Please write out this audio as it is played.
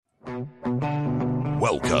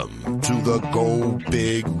Welcome to the Go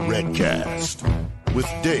Big Redcast with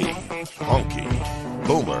Dave, Honky,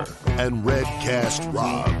 Boomer, and Redcast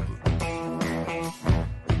Rob.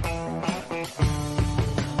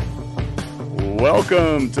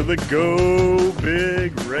 Welcome to the Go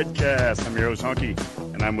Big Redcast. I'm your host, Honky,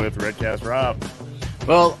 and I'm with Redcast Rob.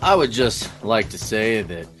 Well, I would just like to say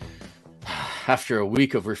that after a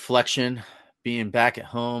week of reflection, being back at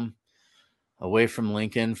home, away from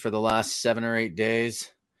Lincoln for the last 7 or 8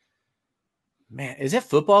 days, man, is it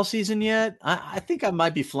football season yet? I think I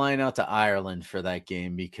might be flying out to Ireland for that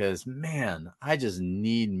game because, man, I just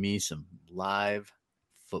need me some live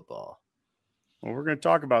football. Well, we're going to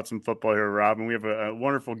talk about some football here, Rob, and we have a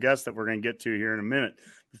wonderful guest that we're going to get to here in a minute.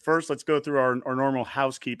 But first, let's go through our normal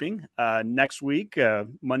housekeeping. Next week,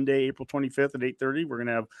 Monday, April 25th at 8:30, we're going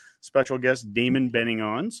to have special guest Domann Benning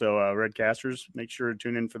on. So, Redcasters, make sure to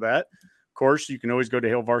tune in for that. Of course, you can always go to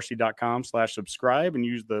hailvarsity.com/subscribe and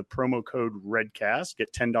use the promo code REDCAST,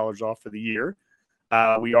 get $10 off for the year.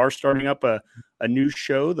 We are starting up a new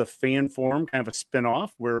show, the Fan Forum, kind of a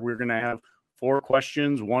spinoff, where we're going to have 4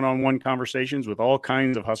 questions, one-on-one conversations with all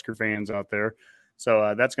kinds of Husker fans out there.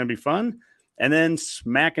 So that's going to be fun. And then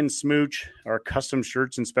Smack and Smooch, our custom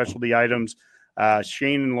shirts and specialty items.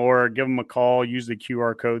 Shane and Laura, give them a call. Use the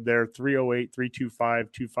QR code there,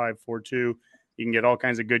 308-325-2542. You can get all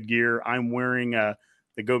kinds of good gear. I'm wearing the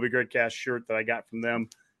Go Big Redcast shirt that I got from them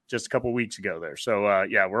just a couple weeks ago there. So,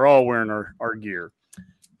 yeah, we're all wearing our gear.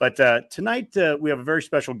 But tonight we have a very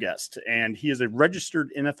special guest, and he is a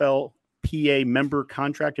registered NFL PA member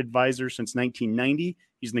contract advisor since 1990.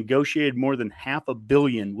 He's negotiated more than $500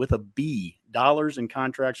 million with a B dollars in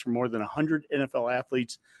contracts for more than 100 NFL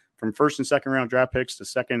athletes, from first and second round draft picks to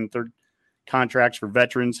second and third contracts for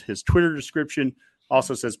veterans. His Twitter description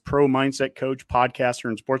also says pro mindset coach, podcaster,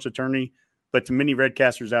 and sports attorney. But to many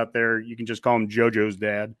Redcasters out there, you can just call him JoJo's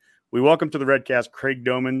dad. We welcome to the Redcast Craig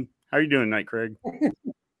Domann. How are you doing tonight, Craig?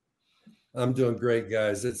 I'm doing great,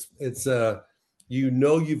 guys. It's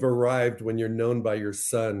you've arrived when you're known by your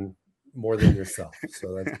son more than yourself.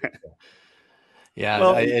 So that's good. Yeah,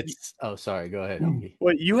 well, sorry, go ahead, Honky.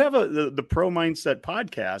 Well, you have the Pro Mindset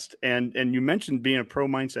podcast, and you mentioned being a pro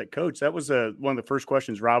mindset coach. That was one of the first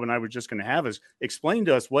questions Rob and I were just going to have is explain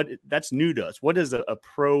to us that's new to us. What does a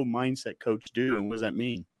pro mindset coach do, and what does that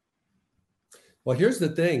mean? Well, here's the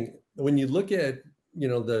thing. When you look at,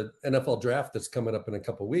 the NFL draft that's coming up in a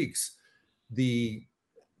couple of weeks, the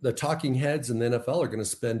talking heads in the NFL are going to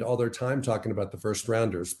spend all their time talking about the first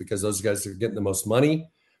rounders because those guys are getting the most money.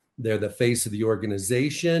 They're the face of the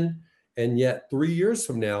organization. And yet 3 years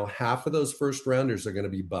from now, half of those first rounders are going to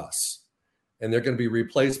be busts. And they're going to be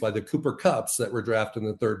replaced by the Cooper Kupps that were drafted in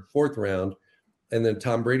the 3rd, 4th round. And then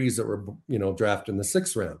Tom Brady's that were, drafted in the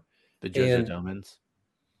 6th round. The JoJo Domanns.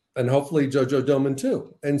 And hopefully JoJo Domann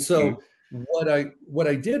too. And so what I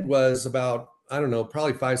did was about,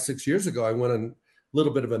 probably 5-6 years ago, I went on a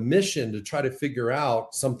little bit of a mission to try to figure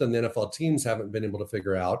out something the NFL teams haven't been able to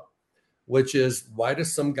figure out, which is why do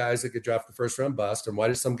some guys that get drafted first round bust, and why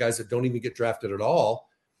do some guys that don't even get drafted at all,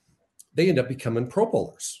 they end up becoming Pro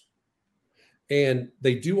Bowlers? And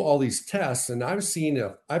they do all these tests, and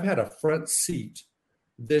I've had a front seat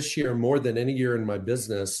this year more than any year in my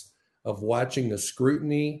business of watching the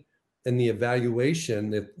scrutiny and the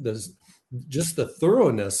evaluation, just the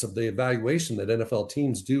thoroughness of the evaluation that NFL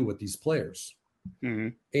teams do with these players. Mm-hmm.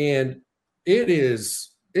 And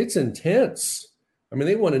it's intense. I mean,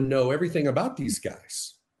 they want to know everything about these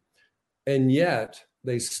guys. And yet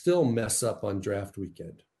they still mess up on draft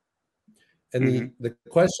weekend. And the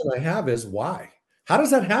question I have is why? How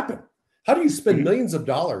does that happen? How do you spend millions of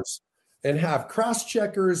dollars and have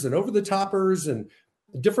cross-checkers and over-the-toppers and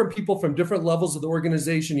different people from different levels of the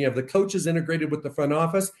organization? You have the coaches integrated with the front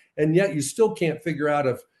office, and yet you still can't figure out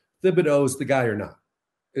if Thibodeau is the guy or not.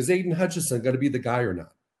 Is Aiden Hutchinson going to be the guy or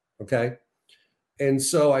not? Okay. And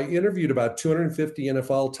so I interviewed about 250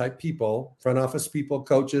 NFL type people, front office people,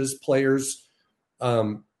 coaches, players,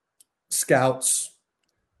 scouts,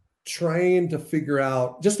 trying to figure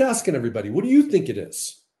out, just asking everybody, what do you think it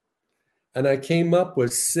is? And I came up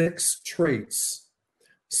with 6 traits,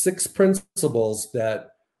 6 principles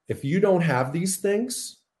that if you don't have these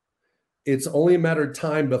things, it's only a matter of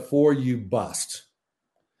time before you bust.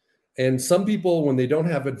 And some people, when they don't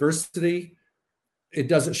have adversity, it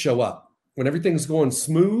doesn't show up. When everything's going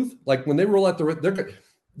smooth, like when they roll out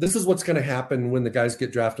this is what's going to happen when the guys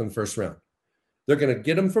get drafted in the first round. They're going to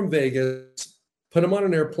get them from Vegas, put them on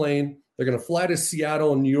an airplane. They're going to fly to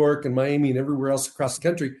Seattle and New York and Miami and everywhere else across the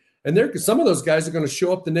country. And some of those guys are going to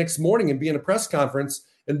show up the next morning and be in a press conference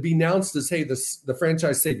and be announced as, hey, the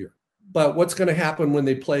franchise savior. But what's going to happen when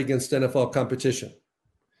they play against NFL competition?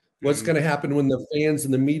 What's going to happen when the fans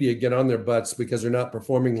and the media get on their butts because they're not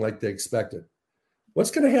performing like they expected?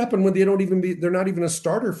 What's going to happen when they're not even a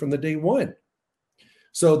starter from the day one?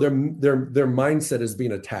 So their mindset is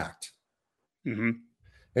being attacked. Mm-hmm.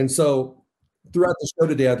 And so throughout the show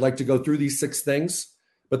today, I'd like to go through these 6 things,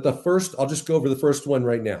 but I'll just go over the first one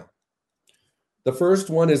right now. The first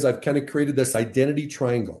one is I've kind of created this identity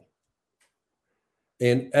triangle.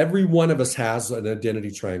 And every one of us has an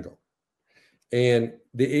identity triangle. And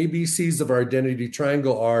the ABCs of our identity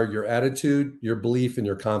triangle are your attitude, your belief, and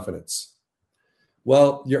your confidence.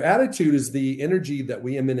 Well, your attitude is the energy that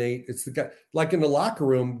we emanate. It's the guy, like in the locker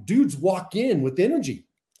room, dudes walk in with energy.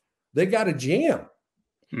 They got a jam.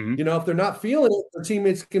 Mm-hmm. You know, if they're not feeling it, their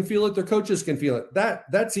teammates can feel it, their coaches can feel it.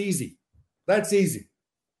 That's easy. That's easy.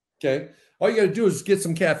 Okay. All you got to do is get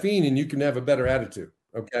some caffeine and you can have a better attitude.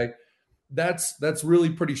 Okay. That's really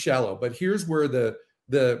pretty shallow. But here's where the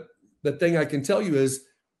thing I can tell you is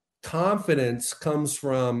confidence comes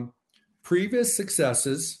from previous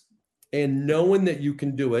successes and knowing that you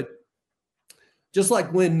can do it. Just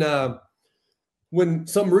like when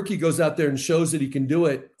some rookie goes out there and shows that he can do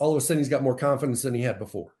it, all of a sudden he's got more confidence than he had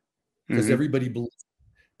before because everybody believes.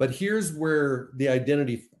 But here's where the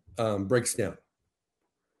identity breaks down.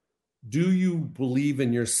 Do you believe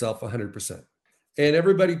in yourself 100%? And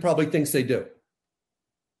everybody probably thinks they do,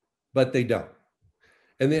 but they don't.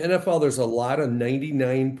 In the NFL, there's a lot of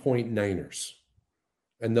 99.9ers.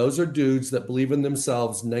 And those are dudes that believe in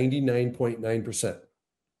themselves 99.9%.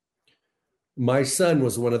 My son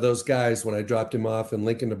was one of those guys when I dropped him off in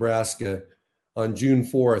Lincoln, Nebraska on June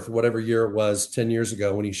 4th, whatever year it was, 10 years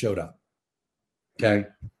ago when he showed up. Okay.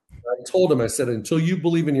 I told him, I said, until you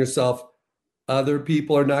believe in yourself, other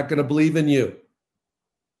people are not going to believe in you.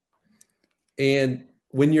 And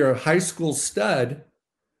when you're a high school stud,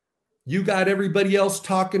 you got everybody else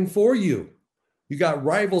talking for you. You got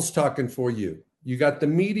rivals talking for you. You got the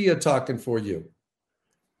media talking for you.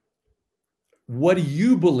 What do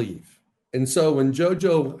you believe? And so when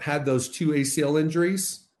JoJo had those 2 ACL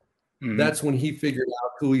injuries, that's when he figured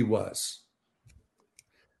out who he was.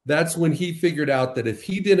 That's when he figured out that if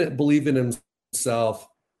he didn't believe in himself,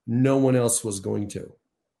 no one else was going to.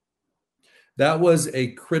 That was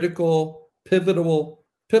a critical,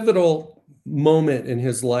 pivotal moment in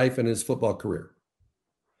his life and his football career.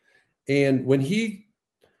 And when he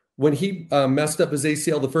messed up his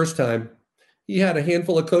ACL the first time, he had a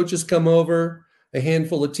handful of coaches come over, a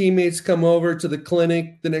handful of teammates come over to the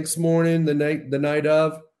clinic the next morning, the night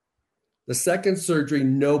of. The second surgery,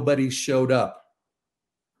 nobody showed up.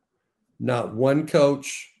 Not one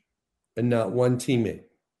coach and not one teammate.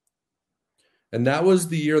 And that was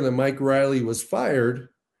the year that Mike Riley was fired.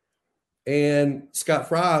 And Scott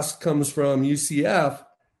Frost comes from UCF,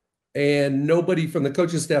 and nobody from the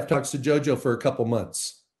coaching staff talks to JoJo for a couple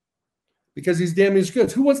months because he's damaged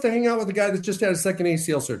goods. Who wants to hang out with a guy that just had a second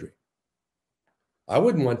ACL surgery? I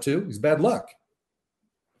wouldn't want to. He's bad luck.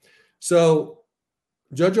 So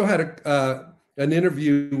JoJo had an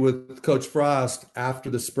interview with Coach Frost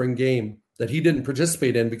after the spring game that he didn't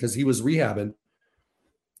participate in because he was rehabbing.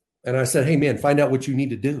 And I said, hey, man, find out what you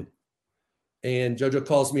need to do. And JoJo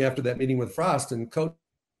calls me after that meeting with Frost, and Coach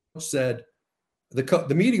said,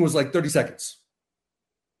 the meeting was like 30 seconds.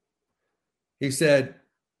 He said,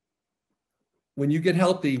 when you get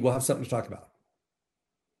healthy, we'll have something to talk about.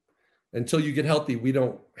 Until you get healthy, we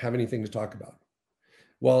don't have anything to talk about.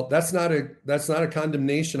 Well, that's not a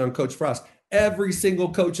condemnation on Coach Frost. Every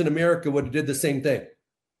single coach in America would have did the same thing.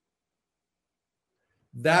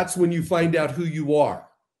 That's when you find out who you are.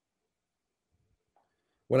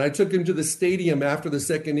 When I took him to the stadium after the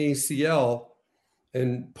second ACL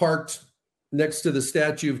and parked next to the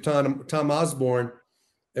statue of Tom Osborne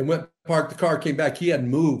and went parked the car, came back, he hadn't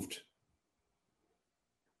moved.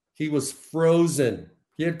 He was frozen.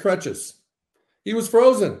 He had crutches. He was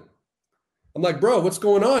frozen. I'm like, bro, what's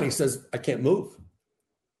going on? He says, I can't move.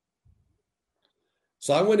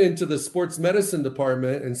 So I went into the sports medicine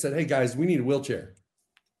department and said, hey, guys, we need a wheelchair.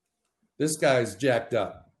 This guy's jacked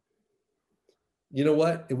up. You know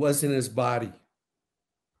what? It wasn't his body.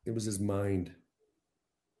 It was his mind.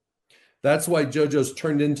 That's why JoJo's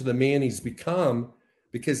turned into the man he's become,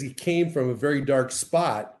 because he came from a very dark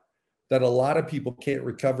spot that a lot of people can't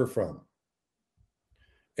recover from.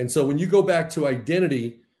 And so when you go back to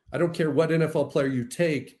identity, I don't care what NFL player you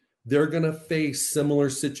take, they're going to face similar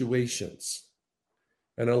situations.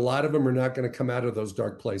 And a lot of them are not going to come out of those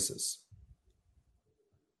dark places.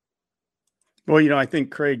 Well, I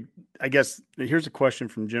think, Craig, I guess here's a question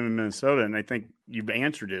from Jim in Minnesota, and I think you've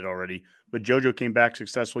answered it already. But JoJo came back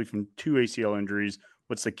successfully from 2 ACL injuries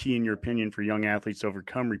what's the key in your opinion for young athletes to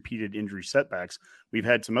overcome repeated injury setbacks? We've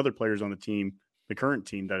had some other players on the team, the current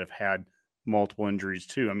team, that have had multiple injuries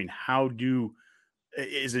too. I mean,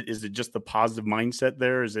 is it just the positive mindset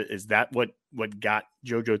there? Is that what got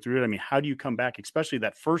JoJo through it? I mean, how do you come back, especially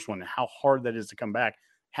that first one, and how hard that is to come back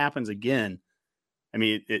happens again? I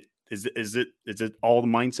mean, is it all the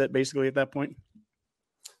mindset basically at that point?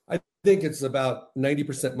 I think it's about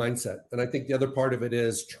 90% mindset. And I think the other part of it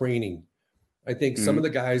is training. I think some of the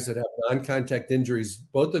guys that have non-contact injuries,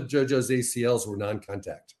 both of JoJo's ACLs were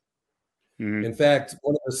non-contact. In fact,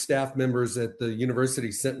 one of the staff members at the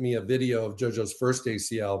university sent me a video of JoJo's first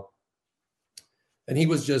ACL, and he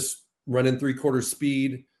was just running 3/4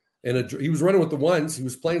 speed, and he was running with the ones. He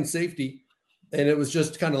was playing safety, and it was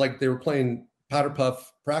just kind of like they were playing powder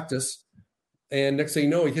puff practice. And next thing you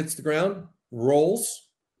know, he hits the ground, rolls,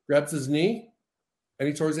 grabs his knee, and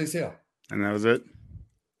he tore his ACL. And that was it.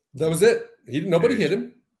 That was it. Nobody hit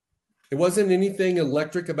him. It wasn't anything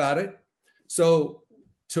electric about it. So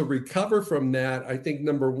to recover from that, I think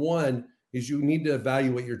number one is you need to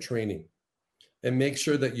evaluate your training and make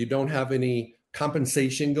sure that you don't have any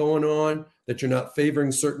compensation going on, that you're not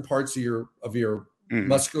favoring certain parts of your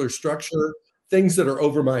muscular structure, things that are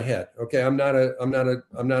over my head. Okay, I'm not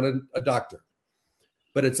a doctor,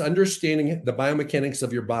 but it's understanding the biomechanics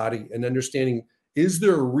of your body and understanding, is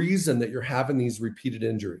there a reason that you're having these repeated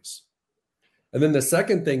injuries? And then the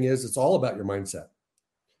second thing is, it's all about your mindset.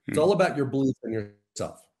 It's all about your belief in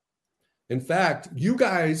yourself. In fact, you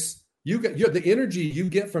guys, the energy you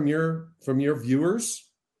get from your viewers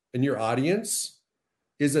and your audience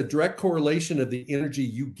is a direct correlation of the energy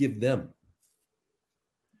you give them.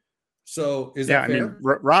 So is that fair? I mean,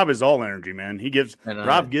 Rob is all energy, man.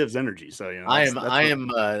 Rob gives energy. So, you know,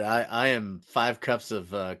 I am 5 cups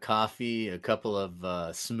of coffee, a couple of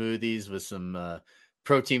smoothies with some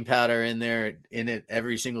protein powder in it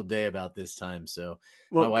every single day about this time. So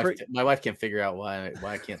my wife can't figure out why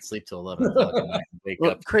I can't sleep till 11 o'clock and I wake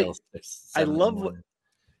up. I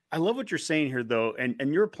love what you're saying here, though,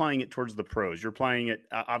 and you're applying it towards the pros. You're applying it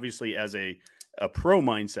obviously as a pro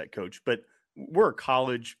mindset coach, but we're a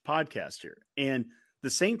college podcast here, and the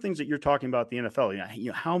same things that you're talking about the NFL. You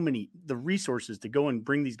know how many the resources to go and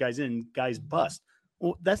bring these guys in, guys bust.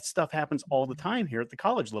 Well, that stuff happens all the time here at the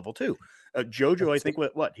college level too. JoJo, I think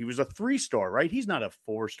what he was a 3-star, right? He's not a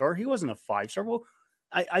 4-star. He wasn't a 5-star. Well,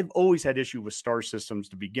 I've always had issue with star systems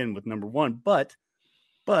to begin with, number one, but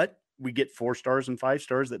we get 4 stars and 5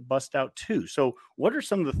 stars that bust out too. So what are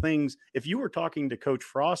some of the things, if you were talking to Coach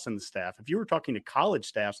Frost and the staff, if you were talking to college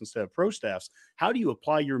staffs instead of pro staffs, how do you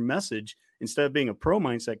apply your message instead of being a pro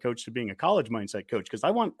mindset coach to being a college mindset coach? Because I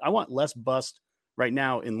want less bust right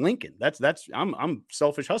now in Lincoln. I'm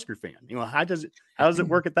selfish Husker fan. You know, how does it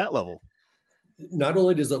work at that level? Not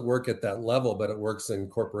only does it work at that level, but it works in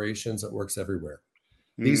corporations. It works everywhere.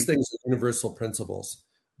 These things are universal principles.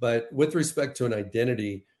 But with respect to an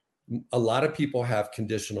identity, a lot of people have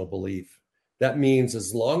conditional belief. That means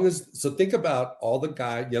so think about all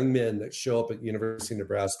the young men that show up at University of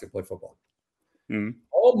Nebraska to play football.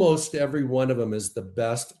 Almost every one of them is the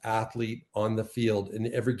best athlete on the field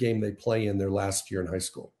in every game they play in their last year in high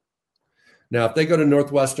school. Now, if they go to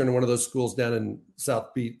Northwestern or one of those schools down in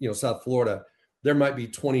South Florida, there might be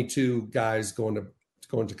 22 guys going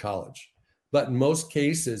to college. But in most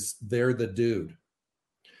cases, they're the dude.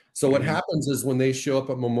 So what happens is when they show up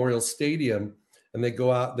at Memorial Stadium and they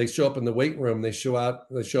go out, they show up in the weight room, they show up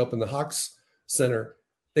in the Hawks Center,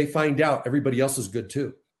 they find out everybody else is good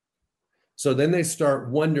too. So then they start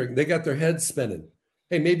wondering, they got their heads spinning.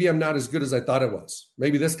 Hey, maybe I'm not as good as I thought I was.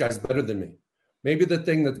 Maybe this guy's better than me. Maybe the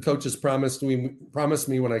thing that the coaches promised me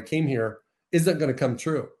when I came here isn't going to come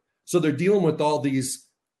true. So they're dealing with all these.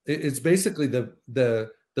 It's basically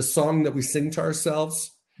the song that we sing to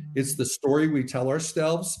ourselves. It's the story we tell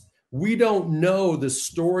ourselves. We don't know the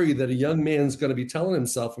story that a young man's going to be telling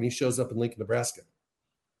himself when he shows up in Lincoln, Nebraska.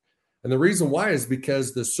 And the reason why is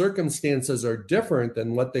because the circumstances are different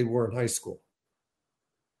than what they were in high school.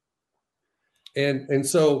 And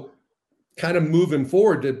so kind of moving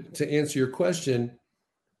forward to answer your question,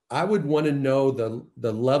 I would want to know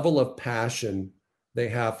the level of passion they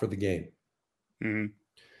have for the game. A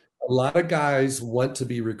lot of guys want to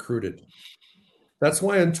be recruited. That's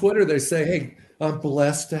why on Twitter they say, hey, I'm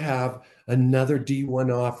blessed to have another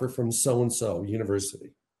D1 offer from so-and-so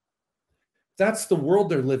university. That's the world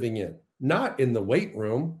they're living in, not in the weight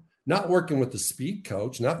room, not working with the speed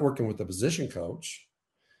coach, not working with the position coach,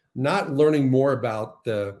 not learning more about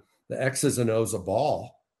the X's and O's of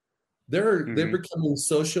ball. They're becoming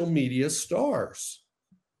social media stars.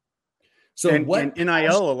 So and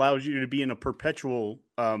NIL allows you to be in a perpetual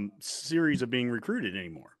series of being recruited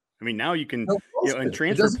anymore. I mean, now you can, in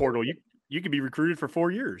transfer portal, you could be recruited for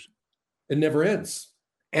 4 years. It never ends.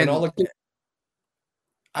 And all the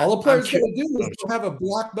players got to do is have a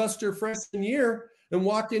blockbuster freshman year and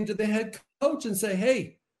walk into the head coach and say,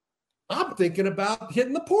 hey, I'm thinking about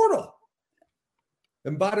hitting the portal.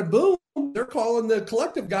 And bada boom, they're calling the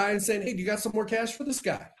collective guy and saying, hey, do you got some more cash for this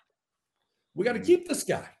guy? We got to keep this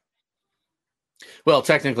guy. Well,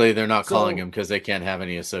 technically, they're not calling him because they can't have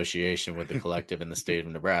any association with the collective in the state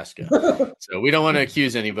of Nebraska. So we don't want to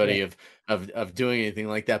accuse anybody of doing anything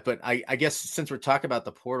like that. But I guess since we're talking about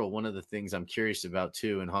the portal, one of the things I'm curious about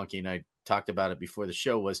too, and Honky and I talked about it before the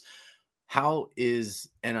show, was how is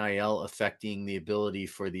NIL affecting the ability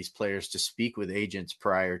for these players to speak with agents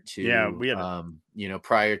prior to,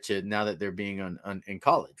 prior to now that they're being in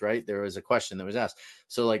college, right? There was a question that was asked.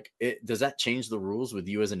 So does that change the rules with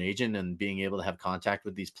you as an agent and being able to have contact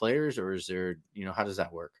with these players, or is there, how does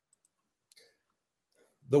that work?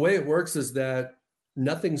 The way it works is that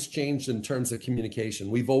nothing's changed in terms of communication.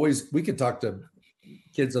 We could talk to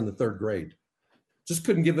kids in the third grade, just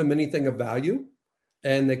couldn't give them anything of value,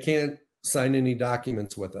 and they can't sign any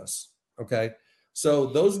documents with us. Okay. So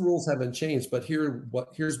those rules haven't changed, but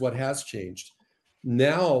here's what has changed.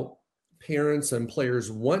 Now parents and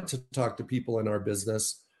players want to talk to people in our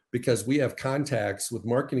business because we have contacts with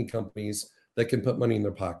marketing companies that can put money in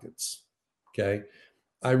their pockets. Okay.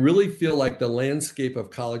 I really feel like the landscape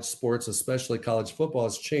of college sports, especially college football,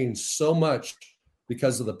 has changed so much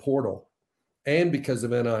because of the portal and because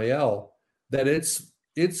of NIL that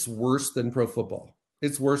it's worse than pro football.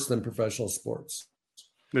 It's worse than professional sports.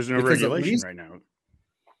 There's no regulation right now.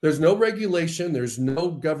 There's no regulation. There's no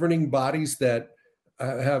governing bodies that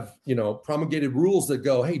have, promulgated rules that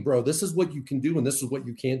go, hey, bro, this is what you can do and this is what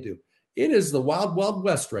you can't do. It is the wild, wild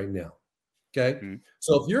west right now. Okay. Mm-hmm.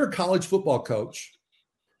 So if you're a college football coach,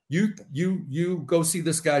 you go see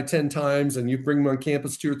this guy 10 times and you bring him on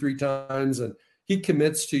campus 2 or 3 times and he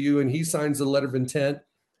commits to you and he signs a letter of intent.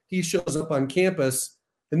 He shows up on campus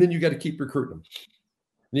and then you got to keep recruiting him.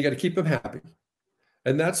 And you got to keep them happy.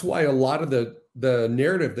 And that's why a lot of the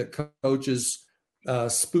narrative that coaches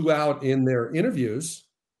spew out in their interviews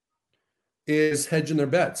is hedging their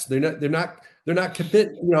bets. They're not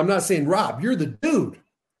committing. I'm not saying, Rob, you're the dude.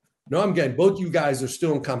 No, I'm getting both you guys are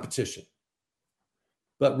still in competition.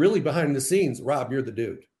 But really behind the scenes, Rob, you're the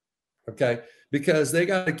dude. Okay. Because they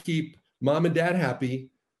got to keep mom and dad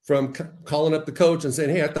happy from calling up the coach and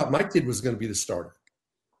saying, hey, I thought my kid was going to be the starter.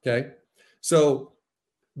 Okay. So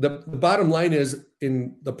the bottom line is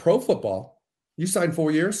in the pro football, you sign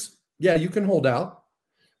 4 years. Yeah, you can hold out,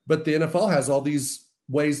 but the NFL has all these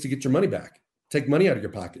ways to get your money back, take money out of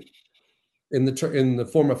your pocket in the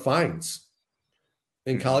form of fines.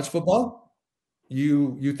 In college football,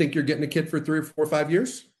 you think you're getting a kid for 3 or 4 or 5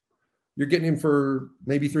 years? You're getting him for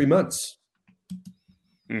maybe 3 months.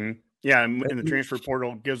 Mm-hmm. Yeah, and the transfer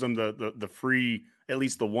portal gives them the free, at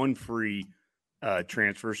least the one free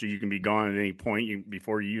transfer, so you can be gone at any point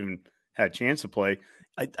before you even had a chance to play.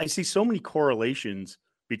 I see so many correlations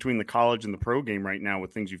between the college and the pro game right now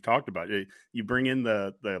with things you've talked about. You bring in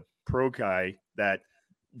the pro guy that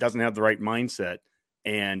doesn't have the right mindset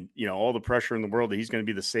and, all the pressure in the world that he's going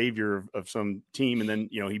to be the savior of some team. And then,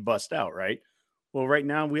 he busts out, right? Well, right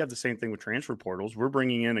now we have the same thing with transfer portals. We're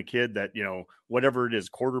bringing in a kid that, whatever it is,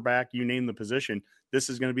 quarterback, you name the position, this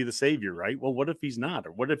is going to be the savior, right? Well, what if he's not?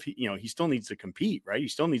 Or what if he still needs to compete, right? He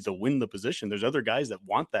still needs to win the position. There's other guys that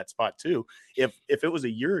want that spot too. If it was a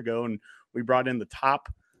year ago and we brought in the top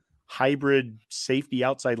hybrid safety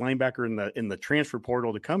outside linebacker in the transfer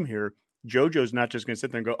portal to come here, JoJo's not just going to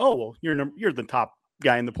sit there and go, oh, well, you're the top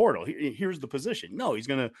guy in the portal. Here's the position. No, he's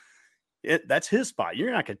going to. That's his spot.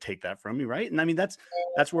 You're not going to take that from me, right? And I mean, that's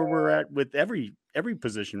where we're at with every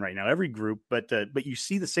position right now, every group. But you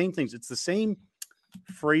see the same things. It's the same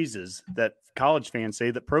phrases that college fans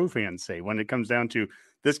say that pro fans say when it comes down to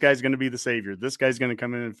this guy's going to be the savior. This guy's going to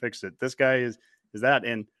come in and fix it. This guy is that.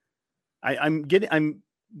 And I'm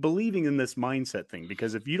believing in this mindset thing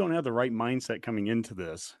because if you don't have the right mindset coming into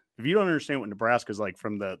this, if you don't understand what Nebraska is like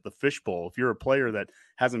from the fishbowl, if you're a player that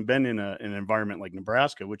hasn't been in an environment like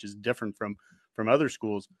Nebraska, which is different from other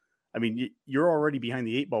schools, I mean, you're already behind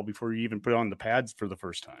the 8 ball before you even put on the pads for the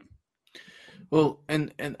first time. Well,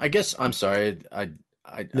 and I guess I'm sorry, I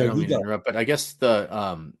don't mean to interrupt, but I guess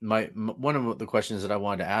one of the questions that I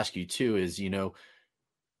wanted to ask you too is,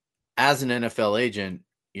 as an NFL agent,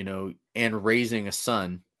 and raising a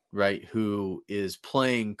son, right, who is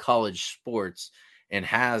playing college sports and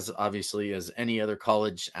has obviously, as any other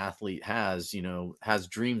college athlete has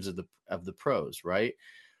dreams of the pros, right?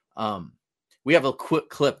 we have a quick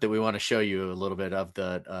clip that we want to show you a little bit of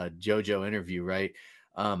the JoJo interview, right?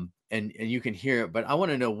 And you can hear it, but I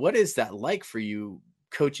want to know, what is that like for you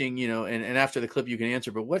coaching, and after the clip you can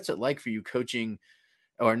answer, but what's it like for you coaching,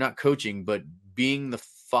 or not coaching, but being the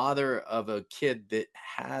father of a kid that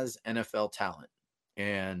has NFL talent,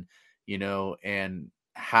 and, and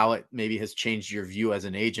how it maybe has changed your view as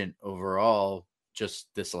an agent overall just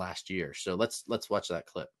this last year. So let's watch that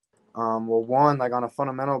clip. Well, one, like on a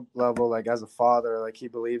fundamental level, like as a father, like he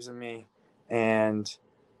believes in me and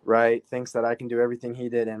thinks that I can do everything he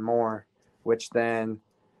did and more, which then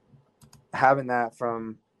having that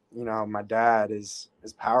from, my dad is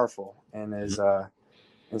powerful and is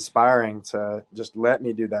inspiring to just let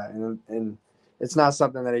me do that. And it's not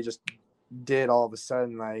something that he just did all of a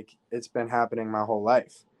sudden. Like, it's been happening my whole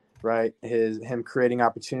life, right? Him creating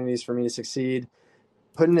opportunities for me to succeed,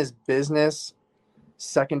 putting his business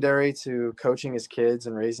secondary to coaching his kids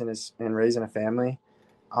and raising a family,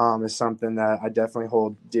 is something that I definitely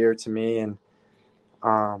hold dear to me. And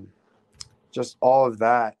just all of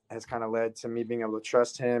that has kind of led to me being able to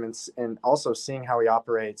trust him and also seeing how he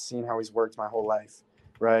operates, seeing how he's worked my whole life,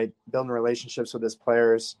 right? Building relationships with his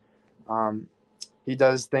players. He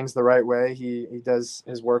does things the right way. He does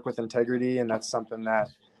his work with integrity, and that's something that,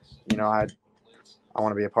 I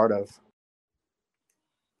want to be a part of.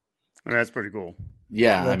 That's pretty cool.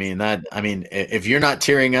 Yeah, I mean, if you're not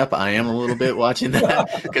tearing up, I am a little bit watching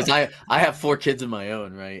that, because I have 4 kids of my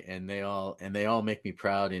own, right? And they all make me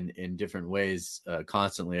proud in different ways,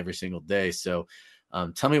 constantly every single day. So,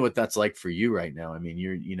 tell me what that's like for you right now. I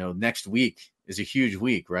mean, next week is a huge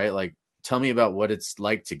week, right? Like, tell me about what it's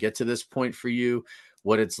like to get to this point for you,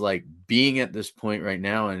 what it's like being at this point right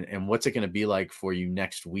now, and what's it going to be like for you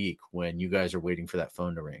next week when you guys are waiting for that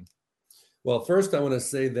phone to ring. Well, first, I want to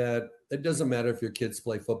say that it doesn't matter if your kids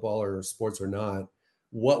play football or sports or not.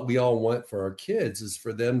 What we all want for our kids is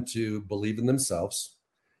for them to believe in themselves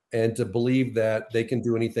and to believe that they can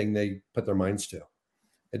do anything they put their minds to.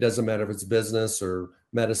 It doesn't matter if it's business or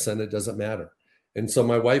medicine, it doesn't matter. And so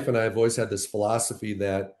my wife and I have always had this philosophy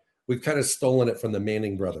that we've kind of stolen it from the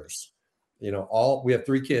Manning brothers. We have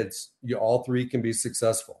 3 kids. All 3 can be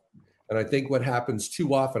successful. And I think what happens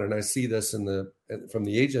too often, and I see this from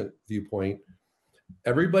the agent viewpoint,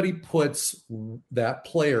 everybody puts that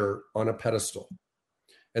player on a pedestal,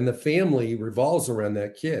 and the family revolves around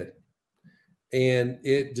that kid, and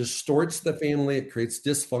it distorts the family. It creates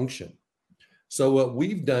dysfunction. So what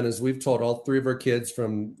we've done is we've told all 3 of our kids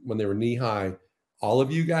from when they were knee high, all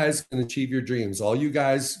of you guys can achieve your dreams. All you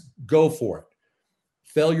guys go for it.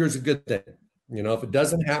 Failure is a good thing. If it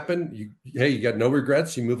doesn't happen, you got no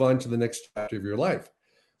regrets. You move on to the next chapter of your life.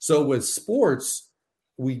 So with sports,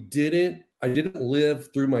 I didn't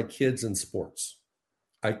live through my kids in sports.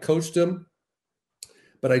 I coached them,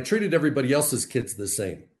 but I treated everybody else's kids the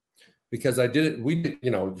same because I didn't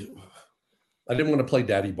want to play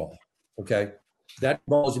daddy ball. Okay. Daddy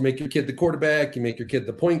ball is you make your kid the quarterback, you make your kid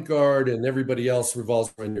the point guard, and everybody else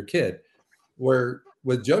revolves around your kid. Where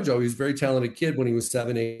with JoJo, he's a very talented kid when he was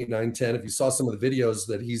 7, 8, 9, 10. If you saw some of the videos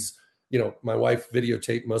that he's, my wife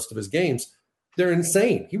videotaped most of his games, they're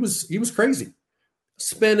insane. He was crazy,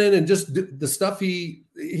 spinning and just the stuff he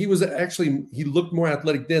looked more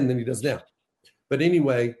athletic then than he does now. But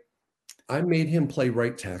anyway, I made him play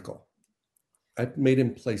right tackle. I made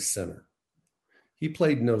him play center. He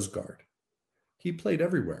played nose guard. He played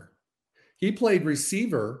everywhere. He played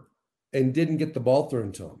receiver and didn't get the ball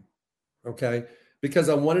thrown to him. Okay. Because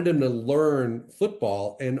I wanted him to learn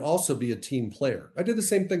football and also be a team player. I did the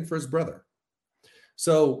same thing for his brother.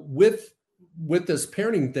 So with this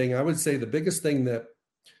parenting thing, I would say the biggest thing that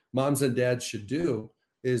moms and dads should do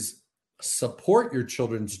is support your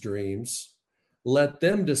children's dreams. Let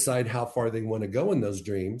them decide how far they want to go in those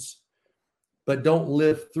dreams, but don't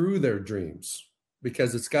live through their dreams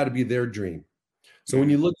because it's got to be their dream. So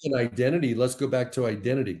when you look at identity, let's go back to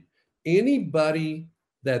identity. Anybody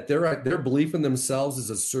that their belief in themselves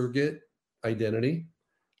is a surrogate identity,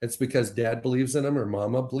 it's because dad believes in them or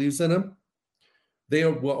mama believes in them, they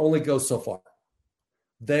will only go so far.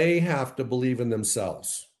 They have to believe in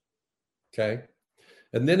themselves. Okay.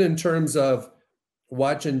 And then in terms of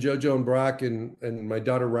watching JoJo and Brock and my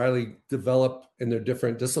daughter Riley develop in their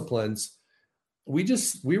different disciplines, we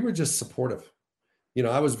were just supportive.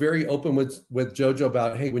 I was very open with JoJo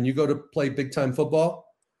about, hey, when you go to play big time football,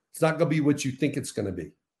 it's not going to be what you think it's going to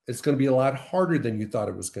be. It's going to be a lot harder than you thought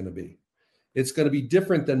it was going to be. It's going to be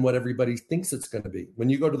different than what everybody thinks it's going to be. When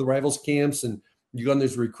you go to the rivals camps and you go on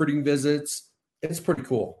these recruiting visits, it's pretty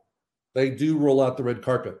cool. They do roll out the red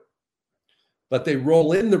carpet, but they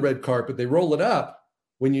roll in the red carpet. They roll it up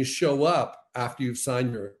when you show up after you've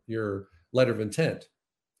signed your letter of intent.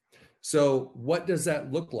 So what does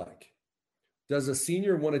that look like? Does a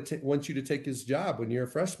senior want you to take his job when you're a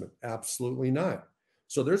freshman? Absolutely not.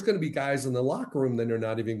 So there's going to be guys in the locker room that are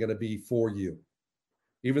not even going to be for you,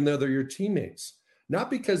 even though they're your teammates. Not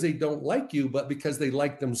because they don't like you, but because they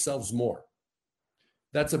like themselves more.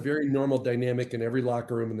 That's a very normal dynamic in every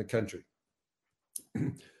locker room in the country.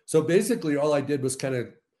 So basically, all I did was kind of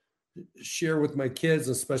share with my kids,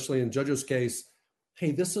 especially in JoJo's case,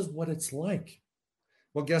 hey, this is what it's like.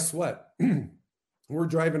 Well, guess what? We're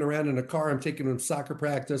driving around in a car. I'm taking them to soccer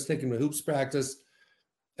practice, taking them to hoops practice,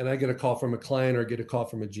 and I get a call from a client or get a call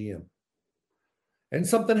from a GM. And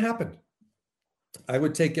something happened. I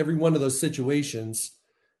would take every one of those situations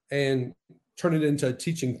and turn it into a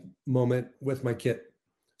teaching moment with my kid.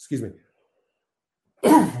 Excuse me.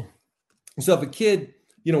 So if a kid,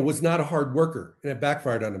 was not a hard worker and it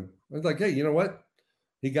backfired on him, I was like, hey, you know what?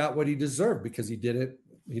 He got what he deserved because he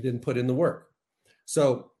didn't put in the work.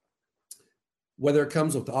 So whether it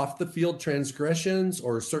comes with off the field transgressions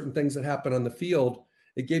or certain things that happen on the field,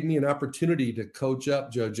 it gave me an opportunity to coach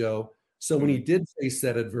up JoJo. So when he did face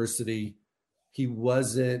that adversity, he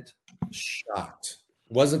wasn't shocked.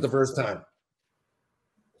 It wasn't the first time.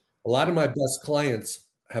 A lot of my best clients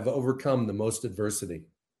have overcome the most adversity.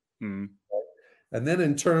 And then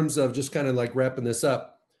in terms of just kind of like wrapping this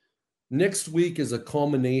up, next week is a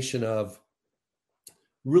culmination of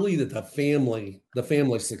really the family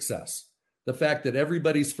success, the fact that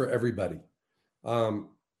everybody's for everybody.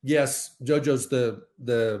 Yes, JoJo's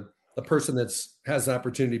the person has the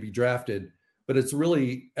opportunity to be drafted, but it's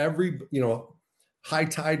really high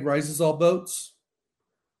tide rises all boats.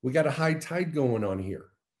 We got a high tide going on here.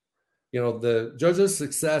 The JoJo's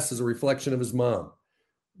success is a reflection of his mom.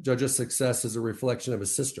 JoJo's success is a reflection of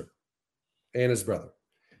his sister and his brother.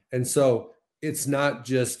 And so it's not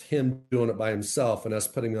just him doing it by himself and us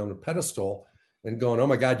putting him on a pedestal and going, oh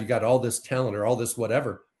my God, you got all this talent or all this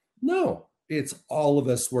whatever. No, it's all of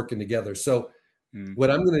us working together. So what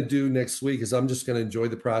I'm going to do next week is I'm just going to enjoy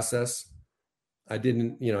the process. I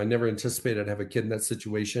never anticipated I'd have a kid in that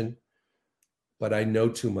situation, but I know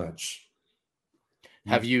too much.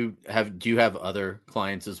 Do you have other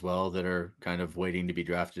clients as well that are kind of waiting to be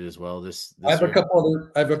drafted as well? I have a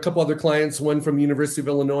couple other clients, one from University of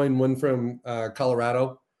Illinois and one from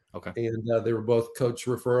Colorado. Okay. And they were both coach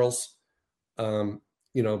referrals. I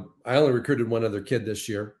only recruited one other kid this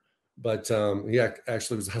year, but he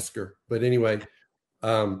actually was a Husker. But anyway,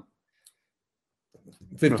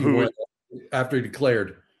 51 after he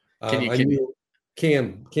declared.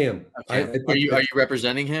 Cam. Okay. Are you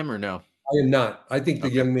representing him or no? I am not. I think the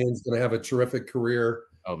young man's going to have a terrific career.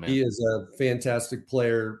 Oh, man. He is a fantastic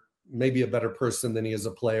player, maybe a better person than he is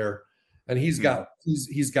a player. And he's got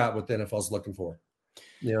what the NFL's looking for.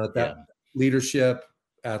 Leadership,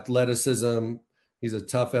 athleticism. He's a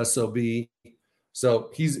tough SOB. So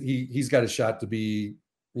he's got a shot to be,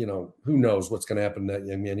 who knows what's going to happen to that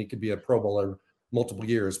young man. He could be a Pro Bowler multiple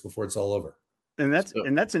years before it's all over. And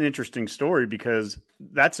that's an interesting story because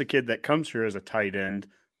that's a kid that comes here as a tight end,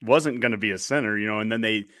 wasn't going to be a center, and then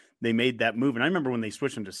they made that move. And I remember when they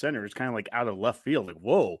switched him to center, it's kind of like out of left field, like,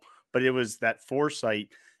 whoa, but it was that foresight.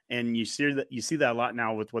 And you see that a lot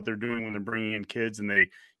now with what they're doing when they're bringing in kids and they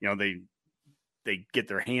get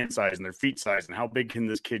their hand size and their feet size and how big can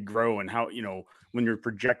this kid grow and how, when you're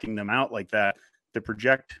projecting them out like that, to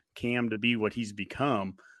project Cam to be what he's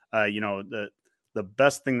become, the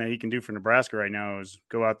best thing that he can do for Nebraska right now is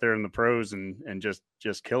go out there in the pros and just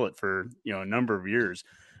kill it for, a number of years.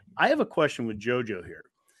 I have a question with JoJo here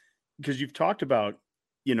because you've talked about,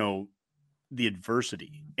 the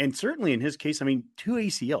adversity, and certainly in his case, 2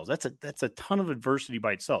 ACLs, that's a ton of adversity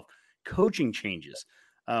by itself. Coaching changes.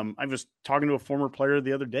 I was talking to a former player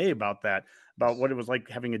the other day about what it was like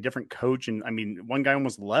having a different coach. And one guy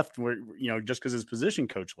almost left where, just because his position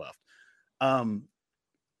coach left.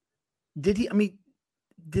 Did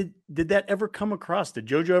that ever come across? Did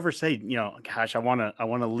JoJo ever say, gosh, I want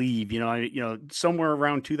to leave, somewhere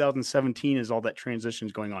around 2017 is all that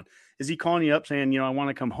transition's going on. Is he calling you up saying, I want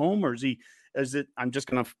to come home, or is it, I'm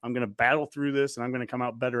going to battle through this and I'm going to come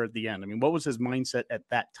out better at the end? What was his mindset at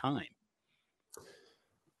that time?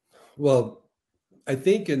 Well, I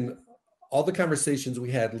think in all the conversations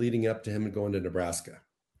we had leading up to him going to Nebraska,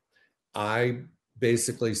 I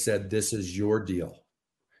basically said, this is your deal.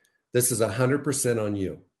 This is 100% on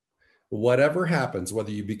you. Whatever happens,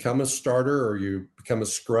 whether you become a starter or you become a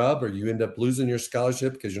scrub or you end up losing your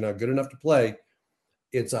scholarship because you're not good enough to play,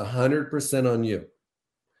 it's 100% on you.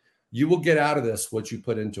 You will get out of this what you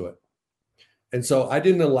put into it. And so I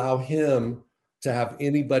didn't allow him to have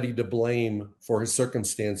anybody to blame for his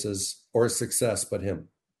circumstances or his success but him.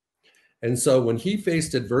 And so when he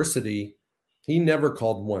faced adversity, he never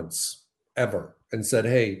called once, ever, and said,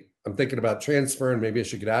 hey, I'm thinking about transferring. Maybe I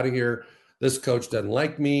should get out of here. This coach doesn't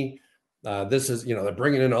like me. This is, they're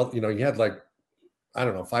bringing in all, you had like, I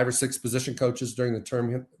don't know, 5 or 6 position coaches during the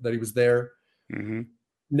term that he was there. Mm-hmm.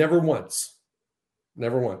 Never once.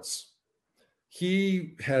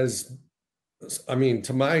 He has, I mean,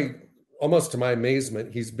 almost to my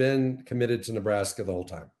amazement, he's been committed to Nebraska the whole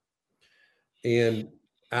time. And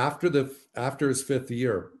after his 5th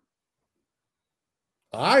year,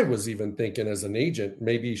 I was even thinking as an agent,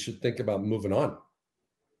 maybe you should think about moving on.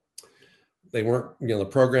 They weren't, the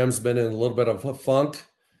program's been in a little bit of a funk.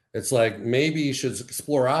 It's like, maybe you should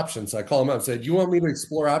explore options. I call him up and said, do you want me to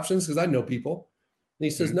explore options? Because I know people. And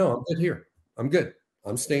he says, no, I'm good here. I'm good.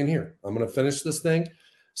 I'm staying here. I'm going to finish this thing.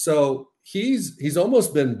 So he's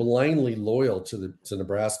almost been blindly loyal to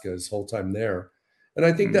Nebraska his whole time there. And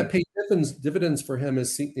I think that paid dividends for him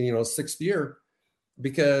as 6th year,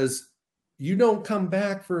 because you don't come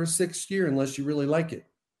back for a 6th year unless you really like it.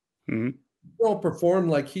 Mm-hmm. You don't perform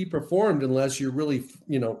like he performed unless you're really,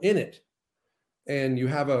 in it and you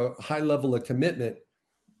have a high level of commitment.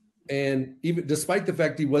 And even despite the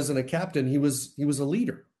fact he wasn't a captain, he was a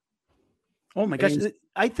leader. Oh my gosh.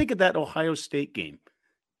 I think of that Ohio State game,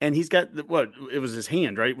 and he's got it was his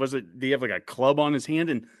hand, right? Did he have like a club on his hand?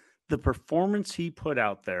 And the performance he put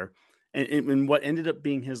out there and what ended up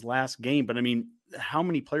being his last game. But I mean, how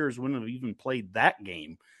many players wouldn't have even played that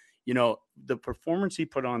game? The performance he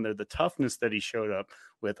put on there, the toughness that he showed up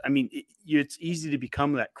with. I mean, it's easy to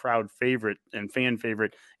become that crowd favorite and fan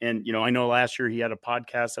favorite. And, I know last year he had a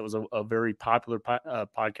podcast that was a very popular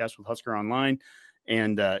podcast with Husker Online.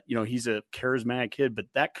 And, he's a charismatic kid, but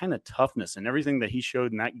that kind of toughness and everything that he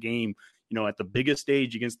showed in that game, at the biggest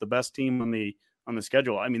stage against the best team on the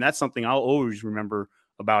schedule. I mean, that's something I'll always remember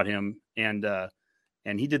about him. And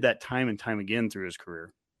he did that time and time again through his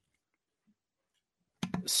career.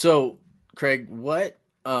 So, Craig, what,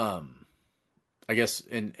 I guess,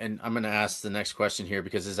 and I'm going to ask the next question here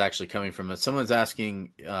because it's actually coming from someone's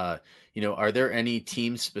asking, are there any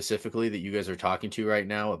teams specifically that you guys are talking to right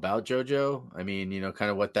now about JoJo? I mean,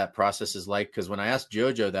 kind of what that process is like. Because when I asked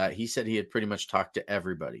JoJo that, he said he had pretty much talked to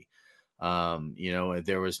everybody.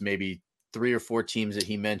 There was maybe 3 or 4 teams that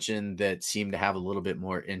he mentioned that seemed to have a little bit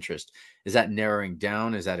more interest. Is that narrowing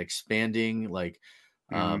down? Is that expanding? Like,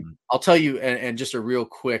 I'll tell you, and just a real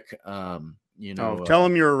quick, tell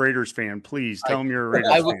him you're a Raiders fan, please. Tell him you're a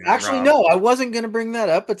Raiders fan. Actually, Rob. no, I wasn't going to bring that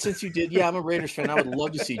up, but since you did, yeah, I'm a Raiders fan. I would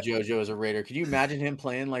love to see JoJo as a Raider. Could you imagine him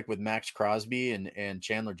playing like with Max Crosby and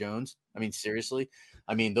Chandler Jones? I mean, seriously.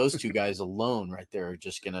 I mean, those 2 guys alone right there are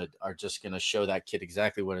just gonna show that kid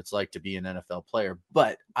exactly what it's like to be an NFL player.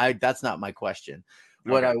 But that's not my question.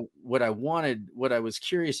 Okay. What I was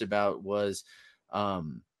curious about was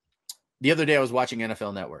the other day I was watching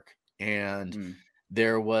NFL Network, and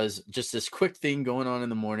there was just this quick thing going on in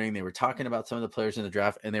the morning. They were talking about some of the players in the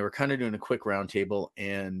draft, and they were kind of doing a quick roundtable,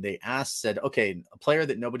 and they said, okay, a player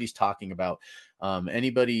that nobody's talking about.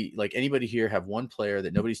 Anybody here have one player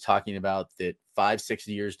that nobody's talking about that 5-6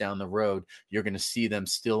 years down the road, you're going to see them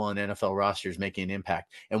still on NFL rosters making an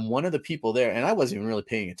impact. And one of the people there, and I wasn't even really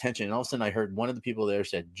paying attention, and all of a sudden I heard one of the people there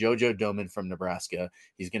said, JoJo Domann from Nebraska.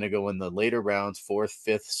 He's going to go in the later rounds, 4th,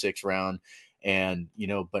 5th, 6th round. And,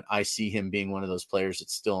 but I see him being one of those players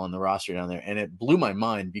that's still on the roster down there. And it blew my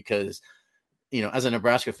mind because, as a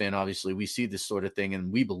Nebraska fan, obviously we see this sort of thing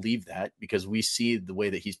and we believe that because we see the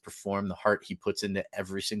way that he's performed, the heart he puts into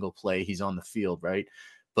every single play he's on the field. Right.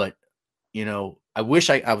 But, I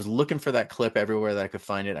wish I was looking for that clip everywhere that I could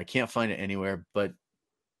find it. I can't find it anywhere, but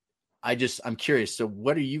I'm curious. So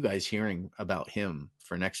what are you guys hearing about him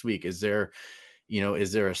for next week? Is there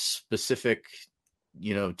a specific,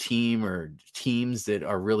 team or teams that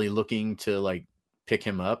are really looking to like pick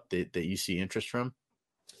him up that you see interest from?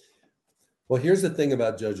 Well, here's the thing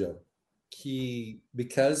about JoJo.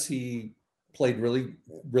 Because he played really,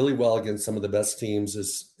 really well against some of the best teams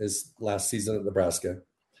his last season at Nebraska.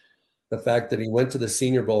 The fact that he went to the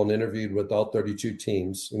Senior Bowl and interviewed with all 32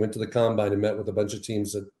 teams, he went to the Combine and met with a bunch of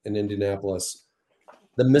teams in Indianapolis.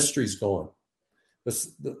 The mystery's gone.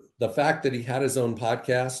 The fact that he had his own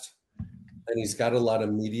podcast and he's got a lot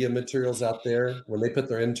of media materials out there when they put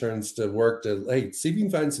their interns to work to, hey, see if you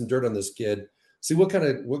can find some dirt on this kid, see what kind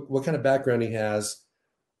of background he has.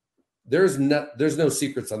 There's no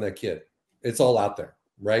secrets on that kid. It's all out there,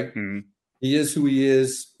 right? Mm-hmm. He is who he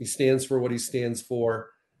is. He stands for what he stands for.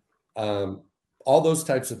 All those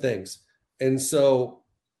types of things. And so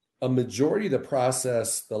a majority of the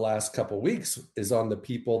process the last couple of weeks is on the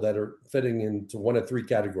people that are fitting into one of 3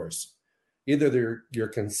 categories. Either you're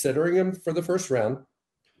considering him for the first round,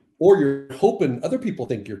 or you're hoping other people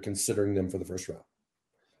think you're considering them for the first round.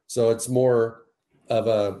 So it's more of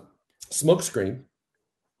a smokescreen.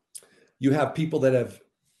 You have people that have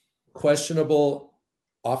questionable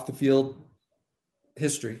off the field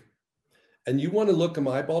history, and you want to look them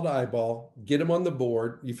eyeball to eyeball, get them on the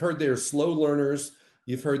board. You've heard they're slow learners.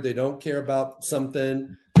 You've heard they don't care about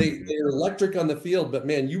something. They're electric on the field, but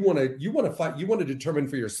man, you want to fight. You want to determine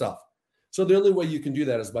for yourself. So the only way you can do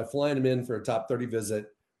that is by flying them in for a top 30 visit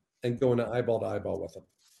and going to eyeball with them.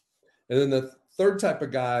 And then the third type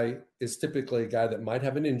of guy is typically a guy that might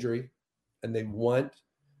have an injury and they want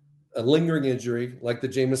a lingering injury, like the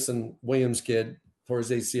Jamison Williams kid for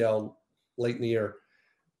his ACL late in the year.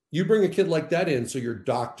 You bring a kid like that in so your